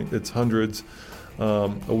this point, it's hundreds a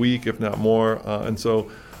week, if not more. And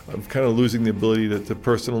so I'm kind of losing the ability to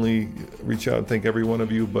personally reach out and thank every one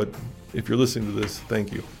of you. But if you're listening to this,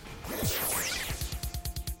 thank you.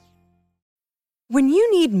 When you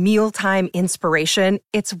need mealtime inspiration,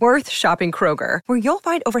 it's worth shopping Kroger, where you'll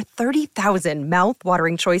find over 30,000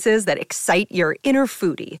 mouth-watering choices that excite your inner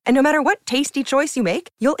foodie. And no matter what tasty choice you make,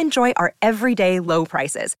 you'll enjoy our everyday low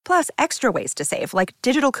prices, plus extra ways to save, like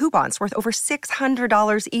digital coupons worth over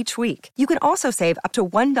 $600 each week. You can also save up to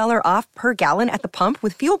 $1 off per gallon at the pump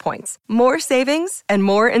with fuel points. More savings and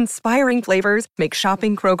more inspiring flavors make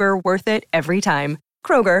shopping Kroger worth it every time.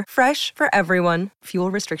 Kroger, fresh for everyone.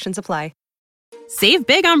 Fuel restrictions apply. Save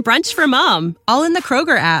big on brunch for mom, all in the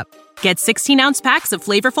Kroger app. Get 16-ounce packs of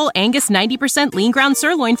flavorful Angus 90% lean ground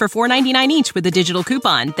sirloin for $4.99 each with a digital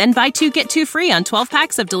coupon. Then buy 2, get 2 free on 12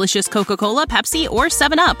 packs of delicious Coca-Cola, Pepsi, or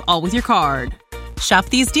 7-Up, all with your card. Shop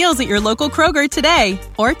these deals at your local Kroger today,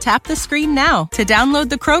 or tap the screen now to download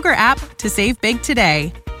the Kroger app to save big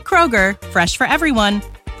today. Kroger, fresh for everyone.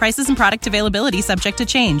 Prices and product availability subject to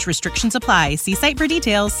change. Restrictions apply. See site for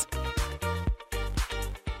details.